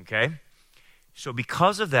 Okay? So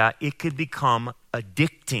because of that, it could become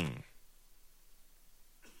addicting.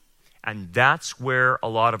 And that's where a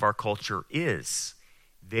lot of our culture is.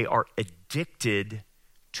 They are addicted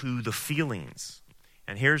to the feelings.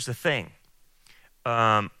 And here's the thing.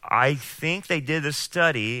 I think they did a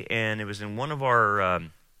study, and it was in one of our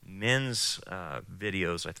men's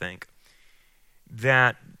videos, I think,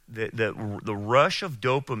 that the rush of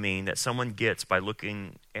dopamine that someone gets by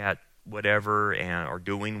looking at whatever or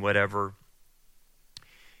doing whatever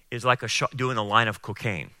is like doing a line of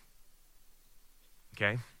cocaine.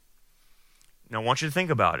 Okay? Now I want you to think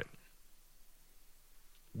about it.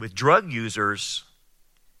 With drug users,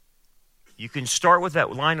 you can start with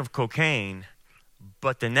that line of cocaine,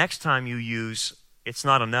 but the next time you use, it's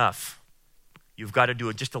not enough. You've got to do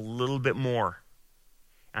it just a little bit more.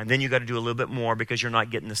 And then you got to do a little bit more because you're not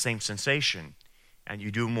getting the same sensation. And you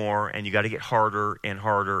do more, and you got to get harder and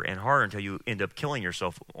harder and harder until you end up killing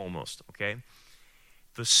yourself almost, okay?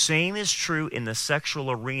 The same is true in the sexual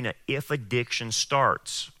arena if addiction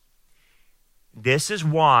starts. This is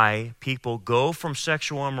why people go from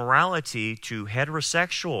sexual immorality to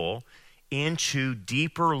heterosexual into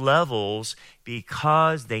deeper levels,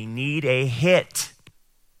 because they need a hit.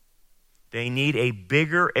 They need a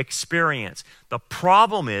bigger experience. The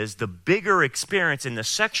problem is the bigger experience in the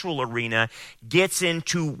sexual arena gets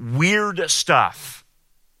into weird stuff.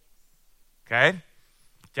 Okay?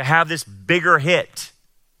 To have this bigger hit.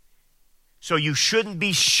 So you shouldn't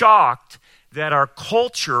be shocked that our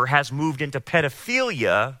culture has moved into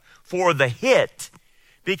pedophilia for the hit,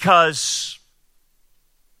 because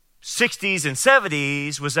 60s and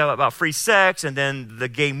 70s was about free sex, and then the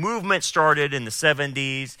gay movement started in the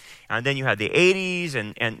 70s, and then you had the 80s,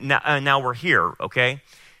 and now we're here, okay?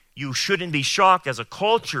 You shouldn't be shocked as a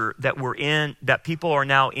culture that people are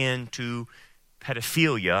now into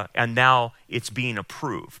pedophilia, and now it's being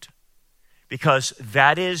approved. Because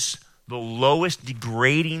that is the lowest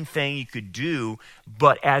degrading thing you could do,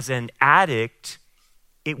 but as an addict,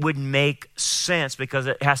 it would make sense, because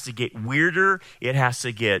it has to get weirder, it has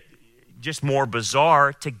to get just more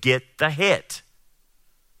bizarre to get the hit.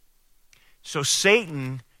 So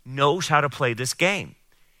Satan knows how to play this game.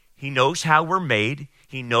 He knows how we're made.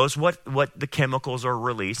 He knows what the chemicals are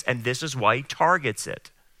released, and this is why he targets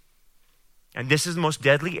it. And this is the most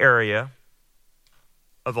deadly area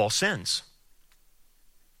of all sins.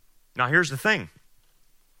 Now here's the thing.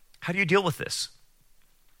 How do you deal with this?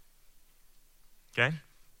 Okay?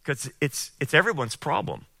 Because it's everyone's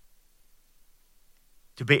problem.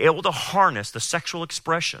 to be able to harness the sexual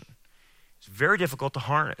expression. It's very difficult to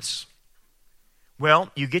harness.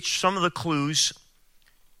 Well, you get some of the clues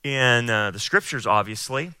in the scriptures,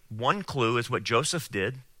 obviously. One clue is what Joseph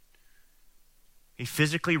did. He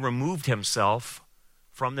physically removed himself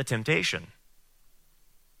from the temptation.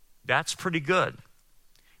 That's pretty good,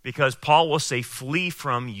 because Paul will say, flee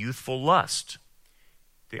from youthful lust.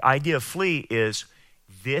 The idea of flee is,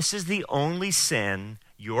 this is the only sin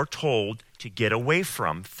you're told to get away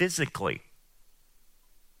from physically.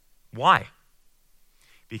 Why?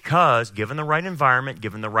 Because given the right environment,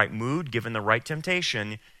 given the right mood, given the right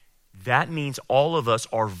temptation, that means all of us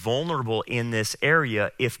are vulnerable in this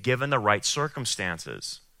area if given the right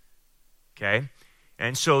circumstances. Okay?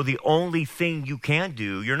 And so the only thing you can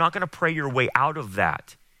do, you're not going to pray your way out of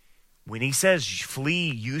that. When he says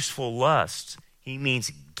flee useful lusts, he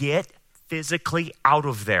means get physically out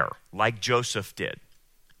of there, like Joseph did.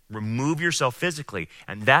 Remove yourself physically.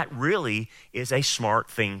 And that really is a smart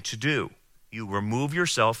thing to do. You remove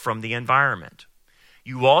yourself from the environment.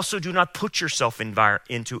 You also do not put yourself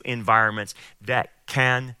into environments that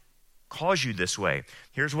can cause you this way.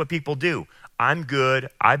 Here's what people do. I'm good.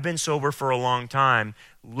 I've been sober for a long time.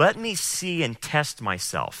 Let me see and test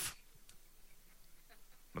myself.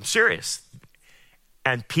 I'm serious.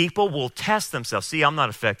 And people will test themselves. See, I'm not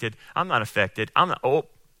affected. I'm not affected. I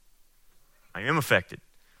am affected.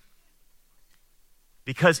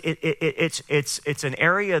 Because it's an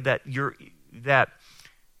area that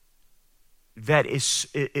that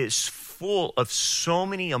is full of so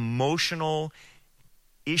many emotional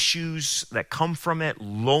issues that come from it,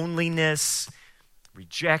 loneliness,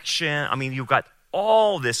 rejection. I mean, you've got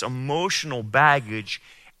all this emotional baggage,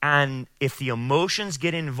 and if the emotions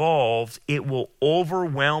get involved, it will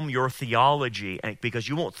overwhelm your theology because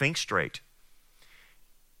you won't think straight.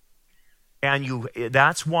 And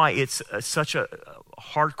that's why it's such a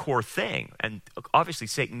hardcore thing. And obviously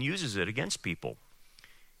Satan uses it against people.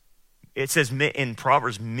 It says in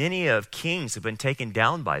Proverbs, many of kings have been taken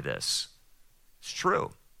down by this. It's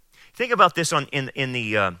true. Think about this in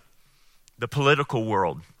the political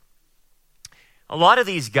world. A lot of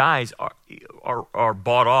these guys are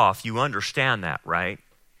bought off. You understand that, right?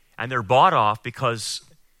 And they're bought off because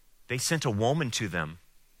they sent a woman to them.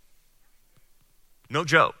 No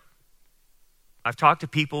joke. I've talked to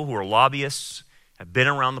people who are lobbyists, have been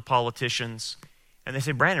around the politicians, and they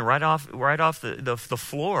say, Brandon, right off the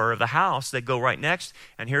floor of the house, they go right next,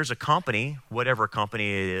 and here's a company, whatever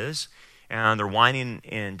company it is, and they're whining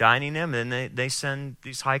and dining them, and they send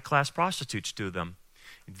these high-class prostitutes to them.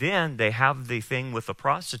 Then they have the thing with the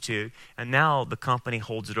prostitute, and now the company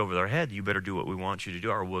holds it over their head. You better do what we want you to do,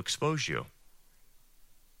 or we'll expose you.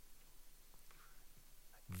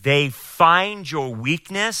 They find your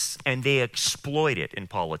weakness and they exploit it in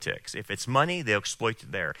politics. If it's money, they'll exploit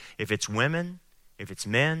it there. If it's women, if it's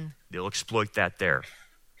men, they'll exploit that there.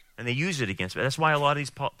 And they use it against it. That's why a lot of these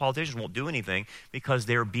politicians won't do anything, because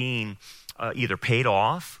they're being either paid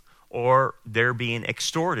off or they're being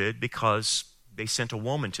extorted because they sent a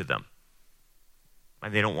woman to them.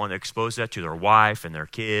 And they don't want to expose that to their wife and their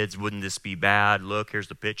kids. Wouldn't this be bad? Look, here's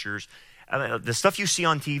the pictures. The stuff you see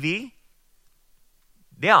on TV,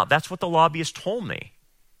 yeah, that's what the lobbyists told me.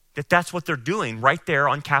 That's what they're doing right there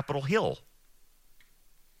on Capitol Hill.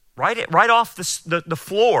 Right off the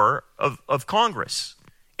floor of Congress,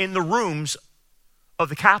 in the rooms of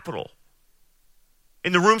the Capitol.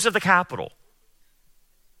 In the rooms of the Capitol.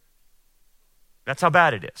 That's how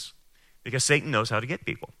bad it is. Because Satan knows how to get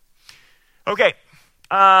people. Okay.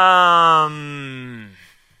 Let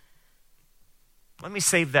me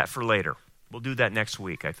save that for later. We'll do that next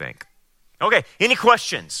week, I think. Okay, any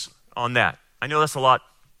questions on that? I know that's a lot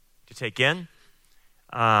to take in.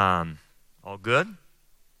 All good?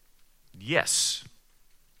 Yes.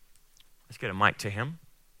 Let's get a mic to him.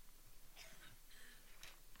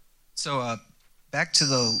 So back to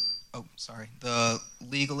the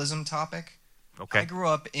legalism topic. Okay. I grew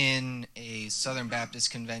up in a Southern Baptist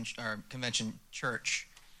convention church,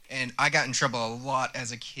 and I got in trouble a lot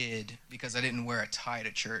as a kid because I didn't wear a tie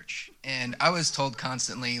to church. And I was told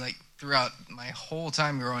constantly, like throughout my whole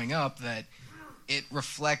time growing up, that it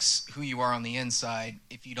reflects who you are on the inside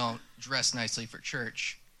if you don't dress nicely for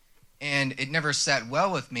church. And it never sat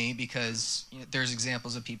well with me because there's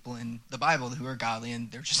examples of people in the Bible who are godly and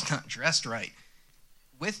they're just not dressed right.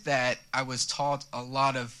 With that, I was taught a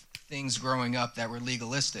lot of things growing up that were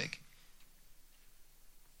legalistic.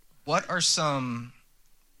 What are some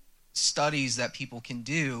studies that people can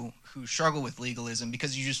do who struggle with legalism?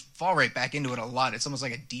 Because you just fall right back into it a lot. It's almost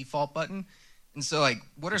like a default button. And so,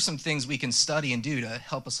 what are some things we can study and do to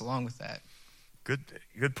help us along with that?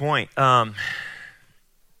 Good point.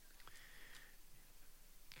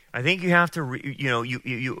 I think you have to,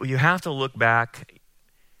 you have to look back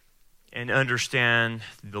and understand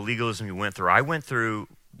the legalism you went through. I went through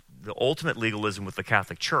the ultimate legalism with the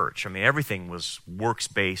Catholic Church. I mean, everything was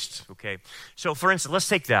works-based, okay? So, for instance, let's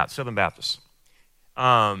take that, Southern Baptists.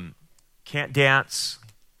 Can't dance,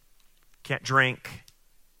 can't drink,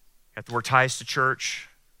 have to wear ties to church,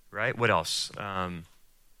 right? What else?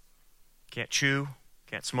 Can't chew,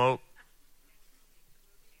 can't smoke,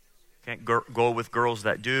 can't go with girls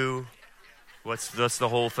that do. That's the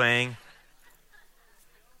whole thing.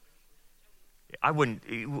 I wouldn't.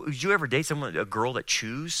 Would you ever date a girl that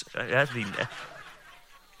chews?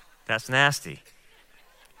 That's nasty.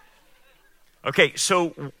 Okay,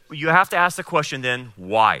 so you have to ask the question then,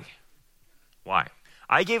 why? Why?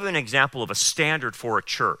 I gave you an example of a standard for a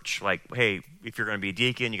church. Like, hey, if you're going to be a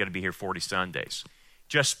deacon, you got to be here 40 Sundays,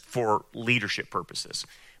 just for leadership purposes.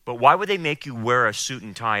 But why would they make you wear a suit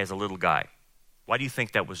and tie as a little guy? Why do you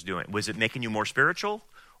think that was doing? Was it making you more spiritual?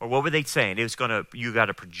 Or what were they saying? You got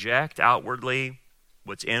to project outwardly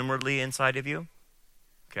what's inwardly inside of you?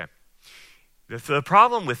 Okay. The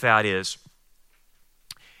problem with that is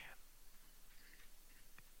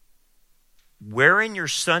wearing your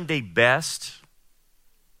Sunday best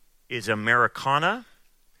is Americana.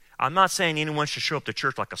 I'm not saying anyone should show up to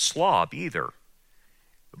church like a slob either.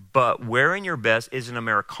 But wearing your best isn't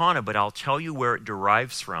Americana, but I'll tell you where it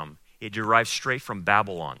derives from. It derives straight from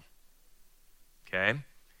Babylon. Okay?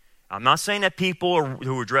 I'm not saying that people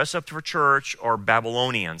who are dressed up for church are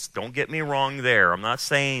Babylonians. Don't get me wrong there. I'm not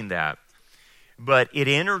saying that. But it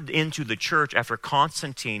entered into the church after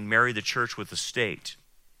Constantine married the church with the state.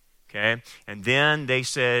 Okay? And then they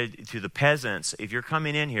said to the peasants, if you're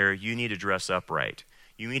coming in here, you need to dress upright.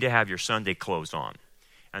 You need to have your Sunday clothes on.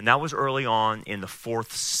 And that was early on in the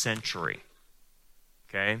 4th century.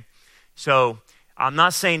 Okay? So I'm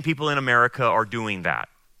not saying people in America are doing that.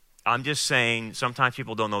 I'm just saying sometimes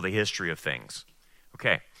people don't know the history of things.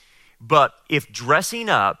 Okay. But if dressing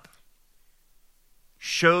up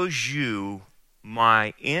shows you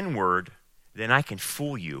my inward, then I can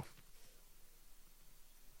fool you.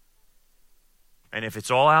 And if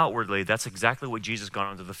it's all outwardly, that's exactly what Jesus got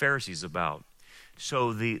onto the Pharisees about.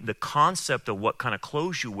 So the concept of what kind of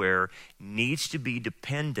clothes you wear needs to be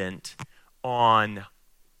dependent on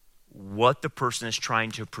what the person is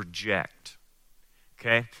trying to project.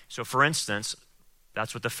 Okay? So for instance,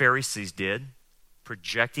 that's what the Pharisees did,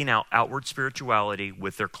 projecting out outward spirituality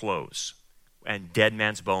with their clothes and dead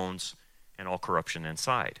man's bones and all corruption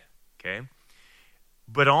inside. Okay?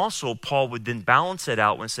 But also, Paul would then balance it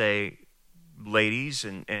out and say, ladies,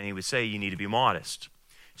 and he would say, you need to be modest.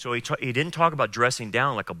 So he didn't talk about dressing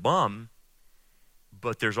down like a bum,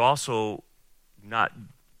 but there's also not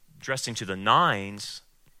dressing to the nines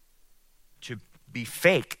to be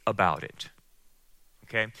fake about it.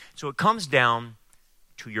 Okay? So it comes down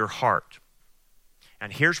to your heart.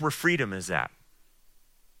 And here's where freedom is at.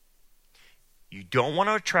 You don't want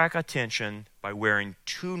to attract attention by wearing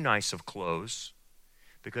too nice of clothes,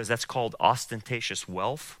 because that's called ostentatious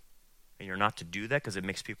wealth. And you're not to do that because it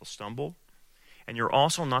makes people stumble. And you're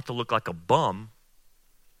also not to look like a bum,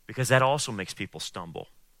 because that also makes people stumble.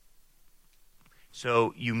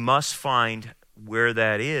 So you must find where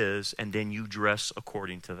that is, and then you dress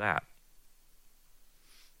according to that.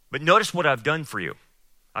 But notice what I've done for you.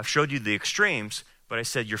 I've showed you the extremes, but I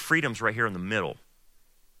said your freedom's right here in the middle.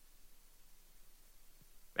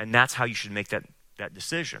 And that's how you should make that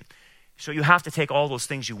decision. So you have to take all those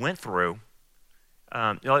things you went through.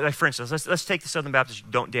 Like for instance, let's take the Southern Baptist,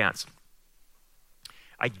 don't dance.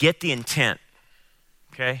 I get the intent,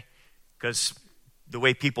 okay? Because the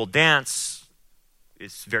way people dance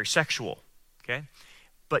is very sexual, okay?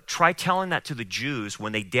 But try telling that to the Jews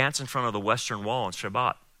when they dance in front of the Western Wall on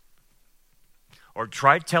Shabbat. Or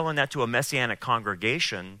try telling that to a Messianic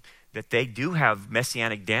congregation that they do have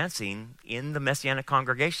Messianic dancing in the Messianic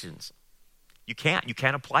congregations. You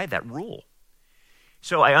can't apply that rule.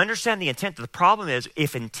 So I understand the intent. The problem is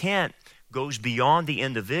if intent goes beyond the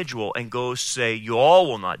individual and goes, say, you all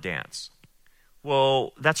will not dance.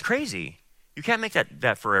 Well, that's crazy. You can't make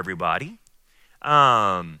that for everybody.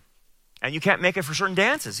 And you can't make it for certain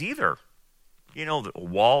dances either. You know, the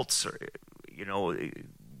waltz, or, you know,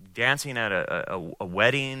 dancing at a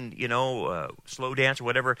wedding, you know, slow dance or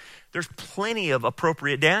whatever. There's plenty of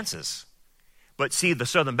appropriate dances. But see, the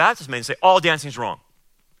Southern Baptist men say, all dancing is wrong.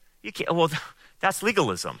 You can't, well, that's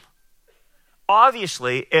legalism.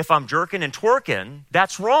 Obviously, if I'm jerking and twerking,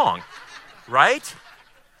 that's wrong, right?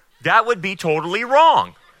 That would be totally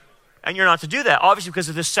wrong. And you're not to do that, obviously, because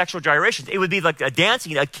of this sexual gyration. It would be like a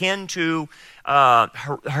dancing akin to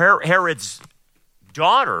Herod's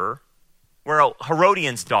daughter, where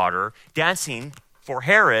Herodian's daughter dancing for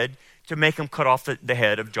Herod to make him cut off the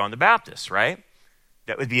head of John the Baptist, right?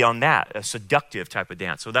 That would be on that, a seductive type of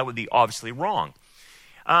dance. So that would be obviously wrong.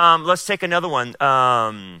 Let's take another one.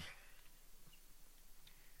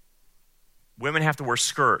 Women have to wear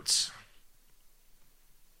skirts.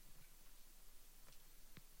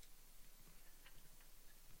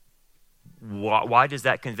 Why does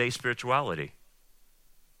that convey spirituality?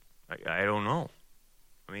 I don't know.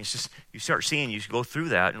 I mean, it's just, you start seeing, you go through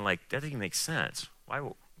that, and like, that doesn't make sense. Why?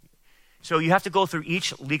 So you have to go through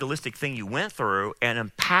each legalistic thing you went through and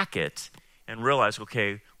unpack it and realize,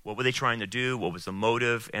 okay, what were they trying to do? What was the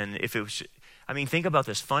motive? And if it was, I mean, think about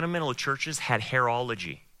this. Fundamental churches had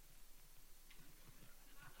hairology.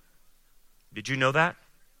 Did you know that?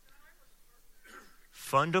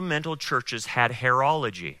 Fundamental churches had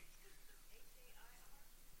hairology.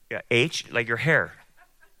 Yeah, H, like your hair.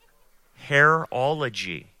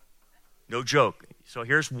 Hairology. No joke. So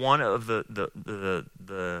here's one of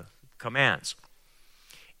the commands.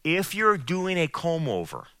 If you're doing a comb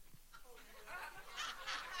over,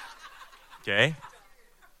 okay,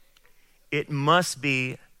 it must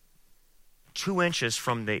be 2 inches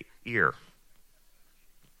from the ear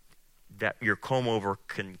that your comb over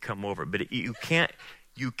can come over. But you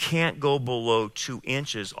can't go below 2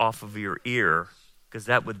 inches off of your ear, because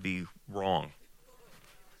that would be wrong.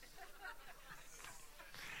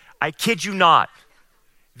 I kid you not.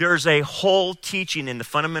 There's a whole teaching in the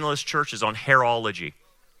fundamentalist churches on hairology.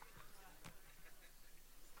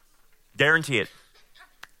 Guarantee it.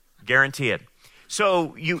 Guarantee it.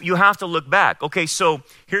 So you have to look back. Okay, so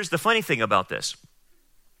here's the funny thing about this.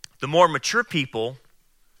 The more mature people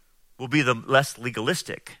will be the less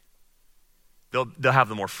legalistic. They'll have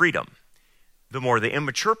the more freedom. The more the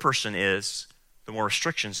immature person is, the more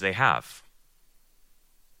restrictions they have.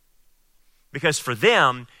 Because for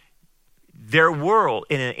them, their world,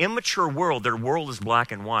 in an immature world, their world is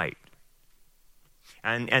black and white.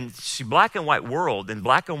 And see, black and white world and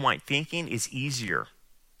black and white thinking is easier.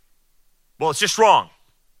 Well, it's just wrong.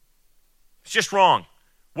 It's just wrong.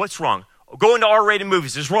 What's wrong? Going to R-rated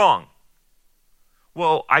movies is wrong.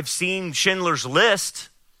 Well, I've seen Schindler's List.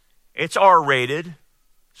 It's R-rated.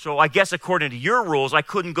 So I guess according to your rules, I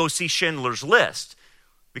couldn't go see Schindler's List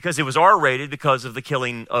because it was R-rated because of the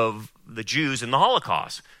killing of the Jews in the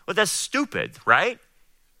Holocaust. Well, that's stupid, right?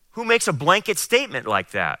 Who makes a blanket statement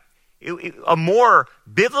like that? A more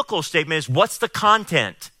biblical statement is, what's the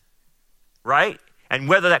content, right? And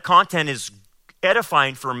whether that content is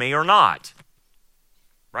edifying for me or not,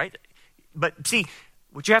 right? But see,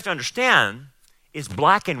 what you have to understand is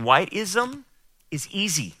black and whiteism is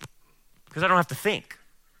easy because I don't have to think.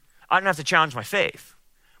 I don't have to challenge my faith.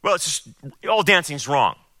 Well, it's just, all dancing's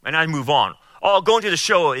wrong, and I move on. Oh, going to the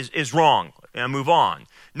show is wrong, and I move on.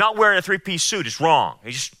 Not wearing a 3-piece suit is wrong.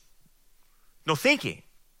 It's just no thinking.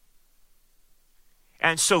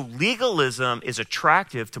 And so legalism is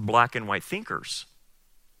attractive to black and white thinkers.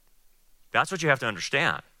 That's what you have to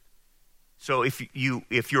understand. So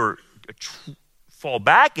if you're fall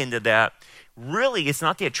back into that, really it's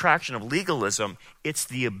not the attraction of legalism, it's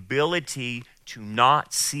the ability to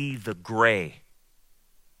not see the gray.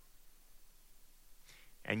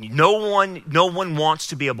 And no one wants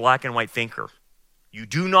to be a black and white thinker. You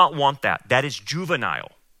do not want that. That is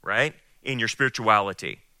juvenile, right? In your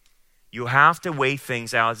spirituality. You have to weigh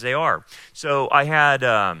things out as they are. So I had,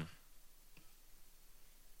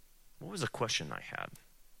 what was the question I had?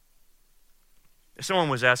 Someone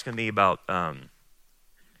was asking me about,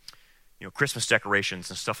 Christmas decorations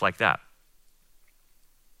and stuff like that.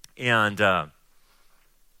 And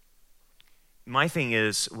my thing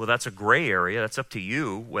is, well, that's a gray area. That's up to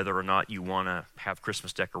you whether or not you want to have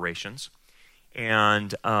Christmas decorations.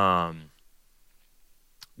 And,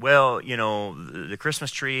 the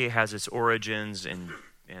Christmas tree has its origins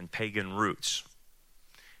and pagan roots.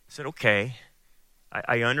 I said, okay,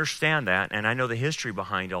 I understand that, and I know the history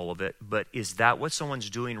behind all of it, but is that what someone's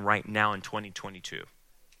doing right now in 2022?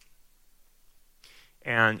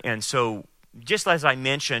 And so, just as I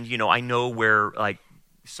mentioned, I know where like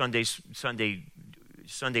Sunday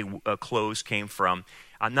clothes came from.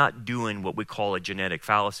 I'm not doing what we call a genetic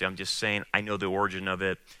fallacy. I'm just saying I know the origin of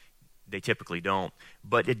it. They typically don't.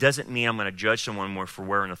 But it doesn't mean I'm going to judge someone more for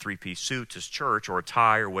wearing a 3-piece suit to church or a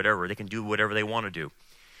tie or whatever. They can do whatever they want to do.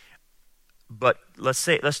 But let's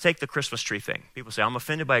take the Christmas tree thing. People say, I'm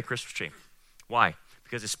offended by a Christmas tree. Why?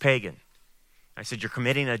 Because it's pagan. I said, you're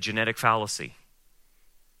committing a genetic fallacy.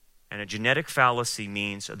 And a genetic fallacy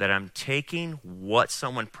means that I'm taking what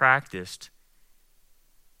someone practiced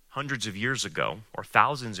hundreds of years ago or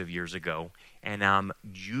thousands of years ago, and I'm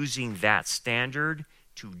using that standard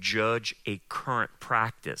to judge a current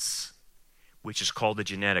practice, which is called the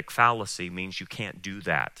genetic fallacy, means you can't do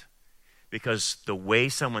that. Because the way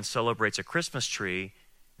someone celebrates a Christmas tree,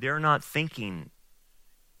 they're not thinking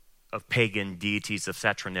of pagan deities of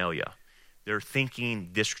Saturnalia. They're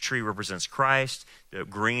thinking this tree represents Christ, the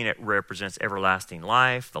green it represents everlasting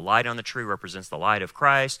life, the light on the tree represents the light of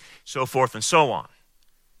Christ, so forth and so on.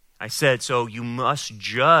 I said, so you must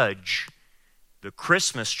judge the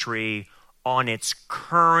Christmas tree on its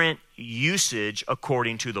current usage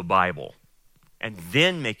according to the Bible, and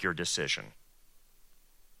then make your decision.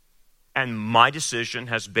 And my decision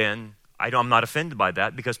has been, I'm not offended by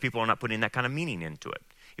that because people are not putting that kind of meaning into it.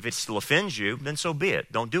 If it still offends you, then so be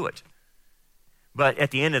it. Don't do it. But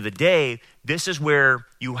at the end of the day, this is where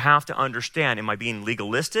you have to understand, am I being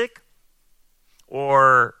legalistic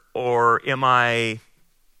or am I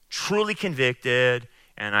truly convicted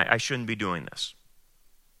and I shouldn't be doing this?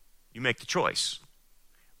 You make the choice.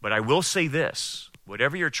 But I will say this,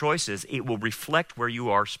 whatever your choice is, it will reflect where you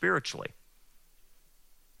are spiritually.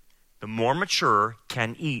 The more mature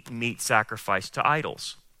can eat meat sacrificed to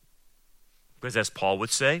idols. Because as Paul would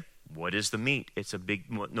say, what is the meat? It's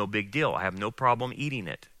no big deal. I have no problem eating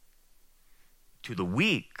it. To the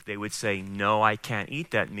weak, they would say, no, I can't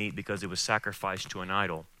eat that meat because it was sacrificed to an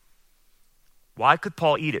idol. Why could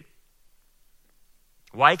Paul eat it?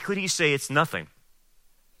 Why could he say it's nothing?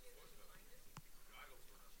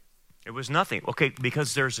 It was nothing. Okay,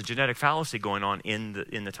 because there's a genetic fallacy going on in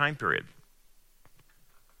the time period.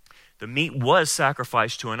 The meat was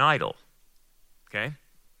sacrificed to an idol. Okay?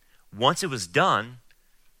 Once it was done,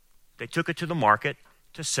 they took it to the market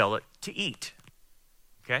to sell it to eat.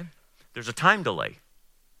 Okay? There's a time delay.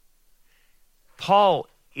 Paul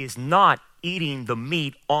is not eating the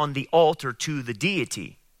meat on the altar to the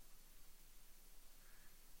deity.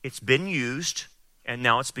 It's been used, and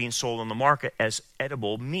now it's being sold on the market as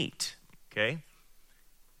edible meat. Okay?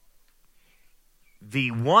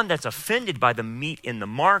 The one that's offended by the meat in the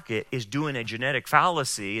market is doing a genetic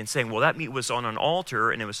fallacy and saying, well, that meat was on an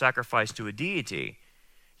altar and it was sacrificed to a deity.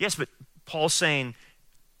 Yes, but Paul's saying,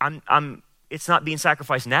 it's not being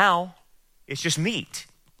sacrificed now. It's just meat.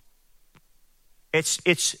 It's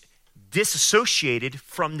disassociated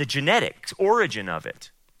from the genetic origin of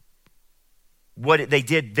it. What they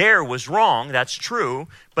did there was wrong, that's true,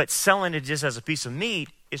 but selling it just as a piece of meat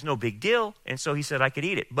is no big deal, and so he said I could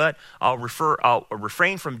eat it, but I'll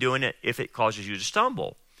refrain from doing it if it causes you to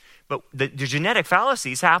stumble. But the genetic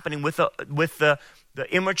fallacy is happening with the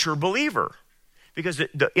immature believer, because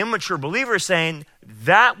the immature believer is saying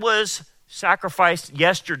that was sacrificed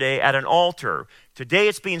yesterday at an altar. Today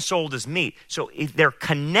it's being sold as meat. So they're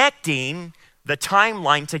connecting the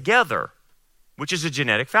timeline together, which is a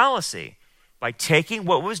genetic fallacy, by taking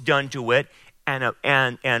what was done to it and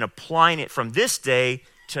applying it from this day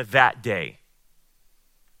to that day.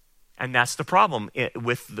 And that's the problem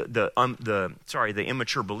with the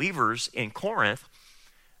immature believers in Corinth,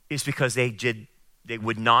 is because they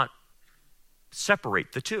would not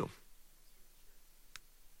separate the two.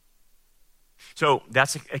 So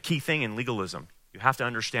that's a key thing in legalism. You have to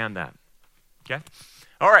understand that. Okay?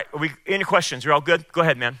 All right. Any questions? You're all good? Go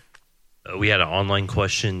ahead, man. We had an online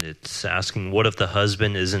question. It's asking, what if the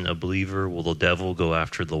husband isn't a believer? Will the devil go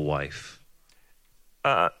after the wife?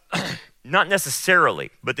 Not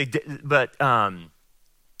necessarily, but the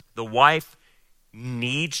wife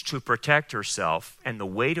needs to protect herself, and the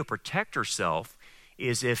way to protect herself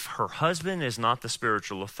is if her husband is not the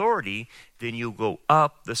spiritual authority, then you go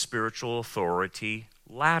up the spiritual authority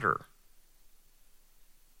ladder.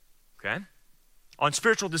 Okay? On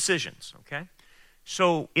spiritual decisions, okay?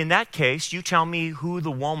 So in that case, you tell me who the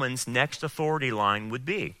woman's next authority line would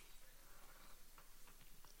be.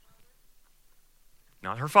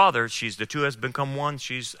 Not her father. The two has become one.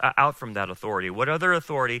 She's out from that authority. What other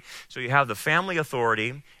authority? So you have the family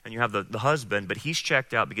authority, and you have the husband, but he's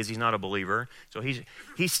checked out because he's not a believer. So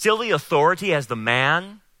he's still the authority as the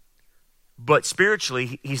man, but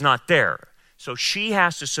spiritually he's not there. So she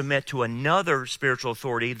has to submit to another spiritual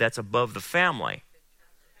authority that's above the family.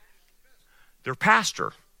 Their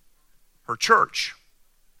pastor, her church,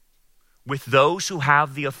 with those who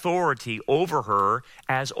have the authority over her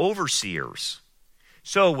as overseers.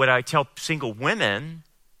 So what I tell single women,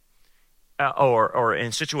 or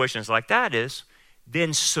in situations like that, is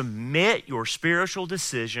then submit your spiritual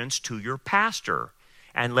decisions to your pastor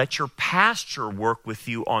and let your pastor work with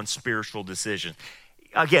you on spiritual decisions.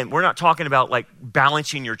 Again, we're not talking about like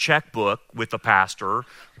balancing your checkbook with the pastor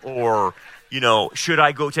or, should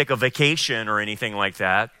I go take a vacation or anything like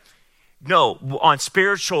that. No, on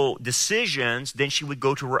spiritual decisions, then she would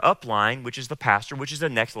go to her upline, which is the pastor, which is the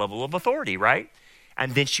next level of authority, right?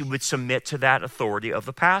 and then she would submit to that authority of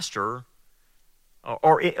the pastor,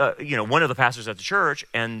 or one of the pastors at the church,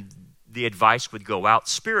 and the advice would go out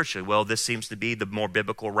spiritually. Well, this seems to be the more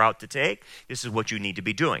biblical route to take. This is what you need to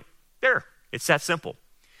be doing. There, it's that simple.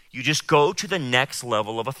 You just go to the next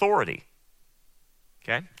level of authority.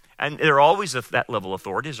 Okay? And there are always that level of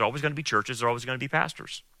authority. There's always going to be churches. There are always going to be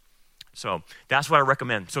pastors. So that's what I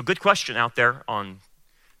recommend. So good question out there on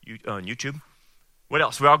YouTube. What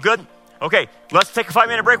else? We all good? Okay, let's take a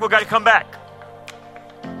 5-minute break. We've got to come back.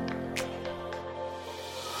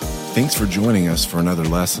 Thanks for joining us for another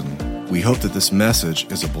lesson. We hope that this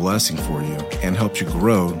message is a blessing for you and helps you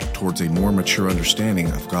grow towards a more mature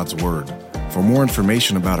understanding of God's Word. For more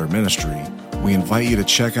information about our ministry, we invite you to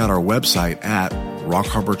check out our website at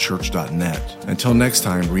rockharborchurch.net. Until next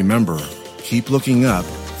time, remember, keep looking up,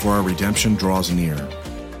 for our redemption draws near.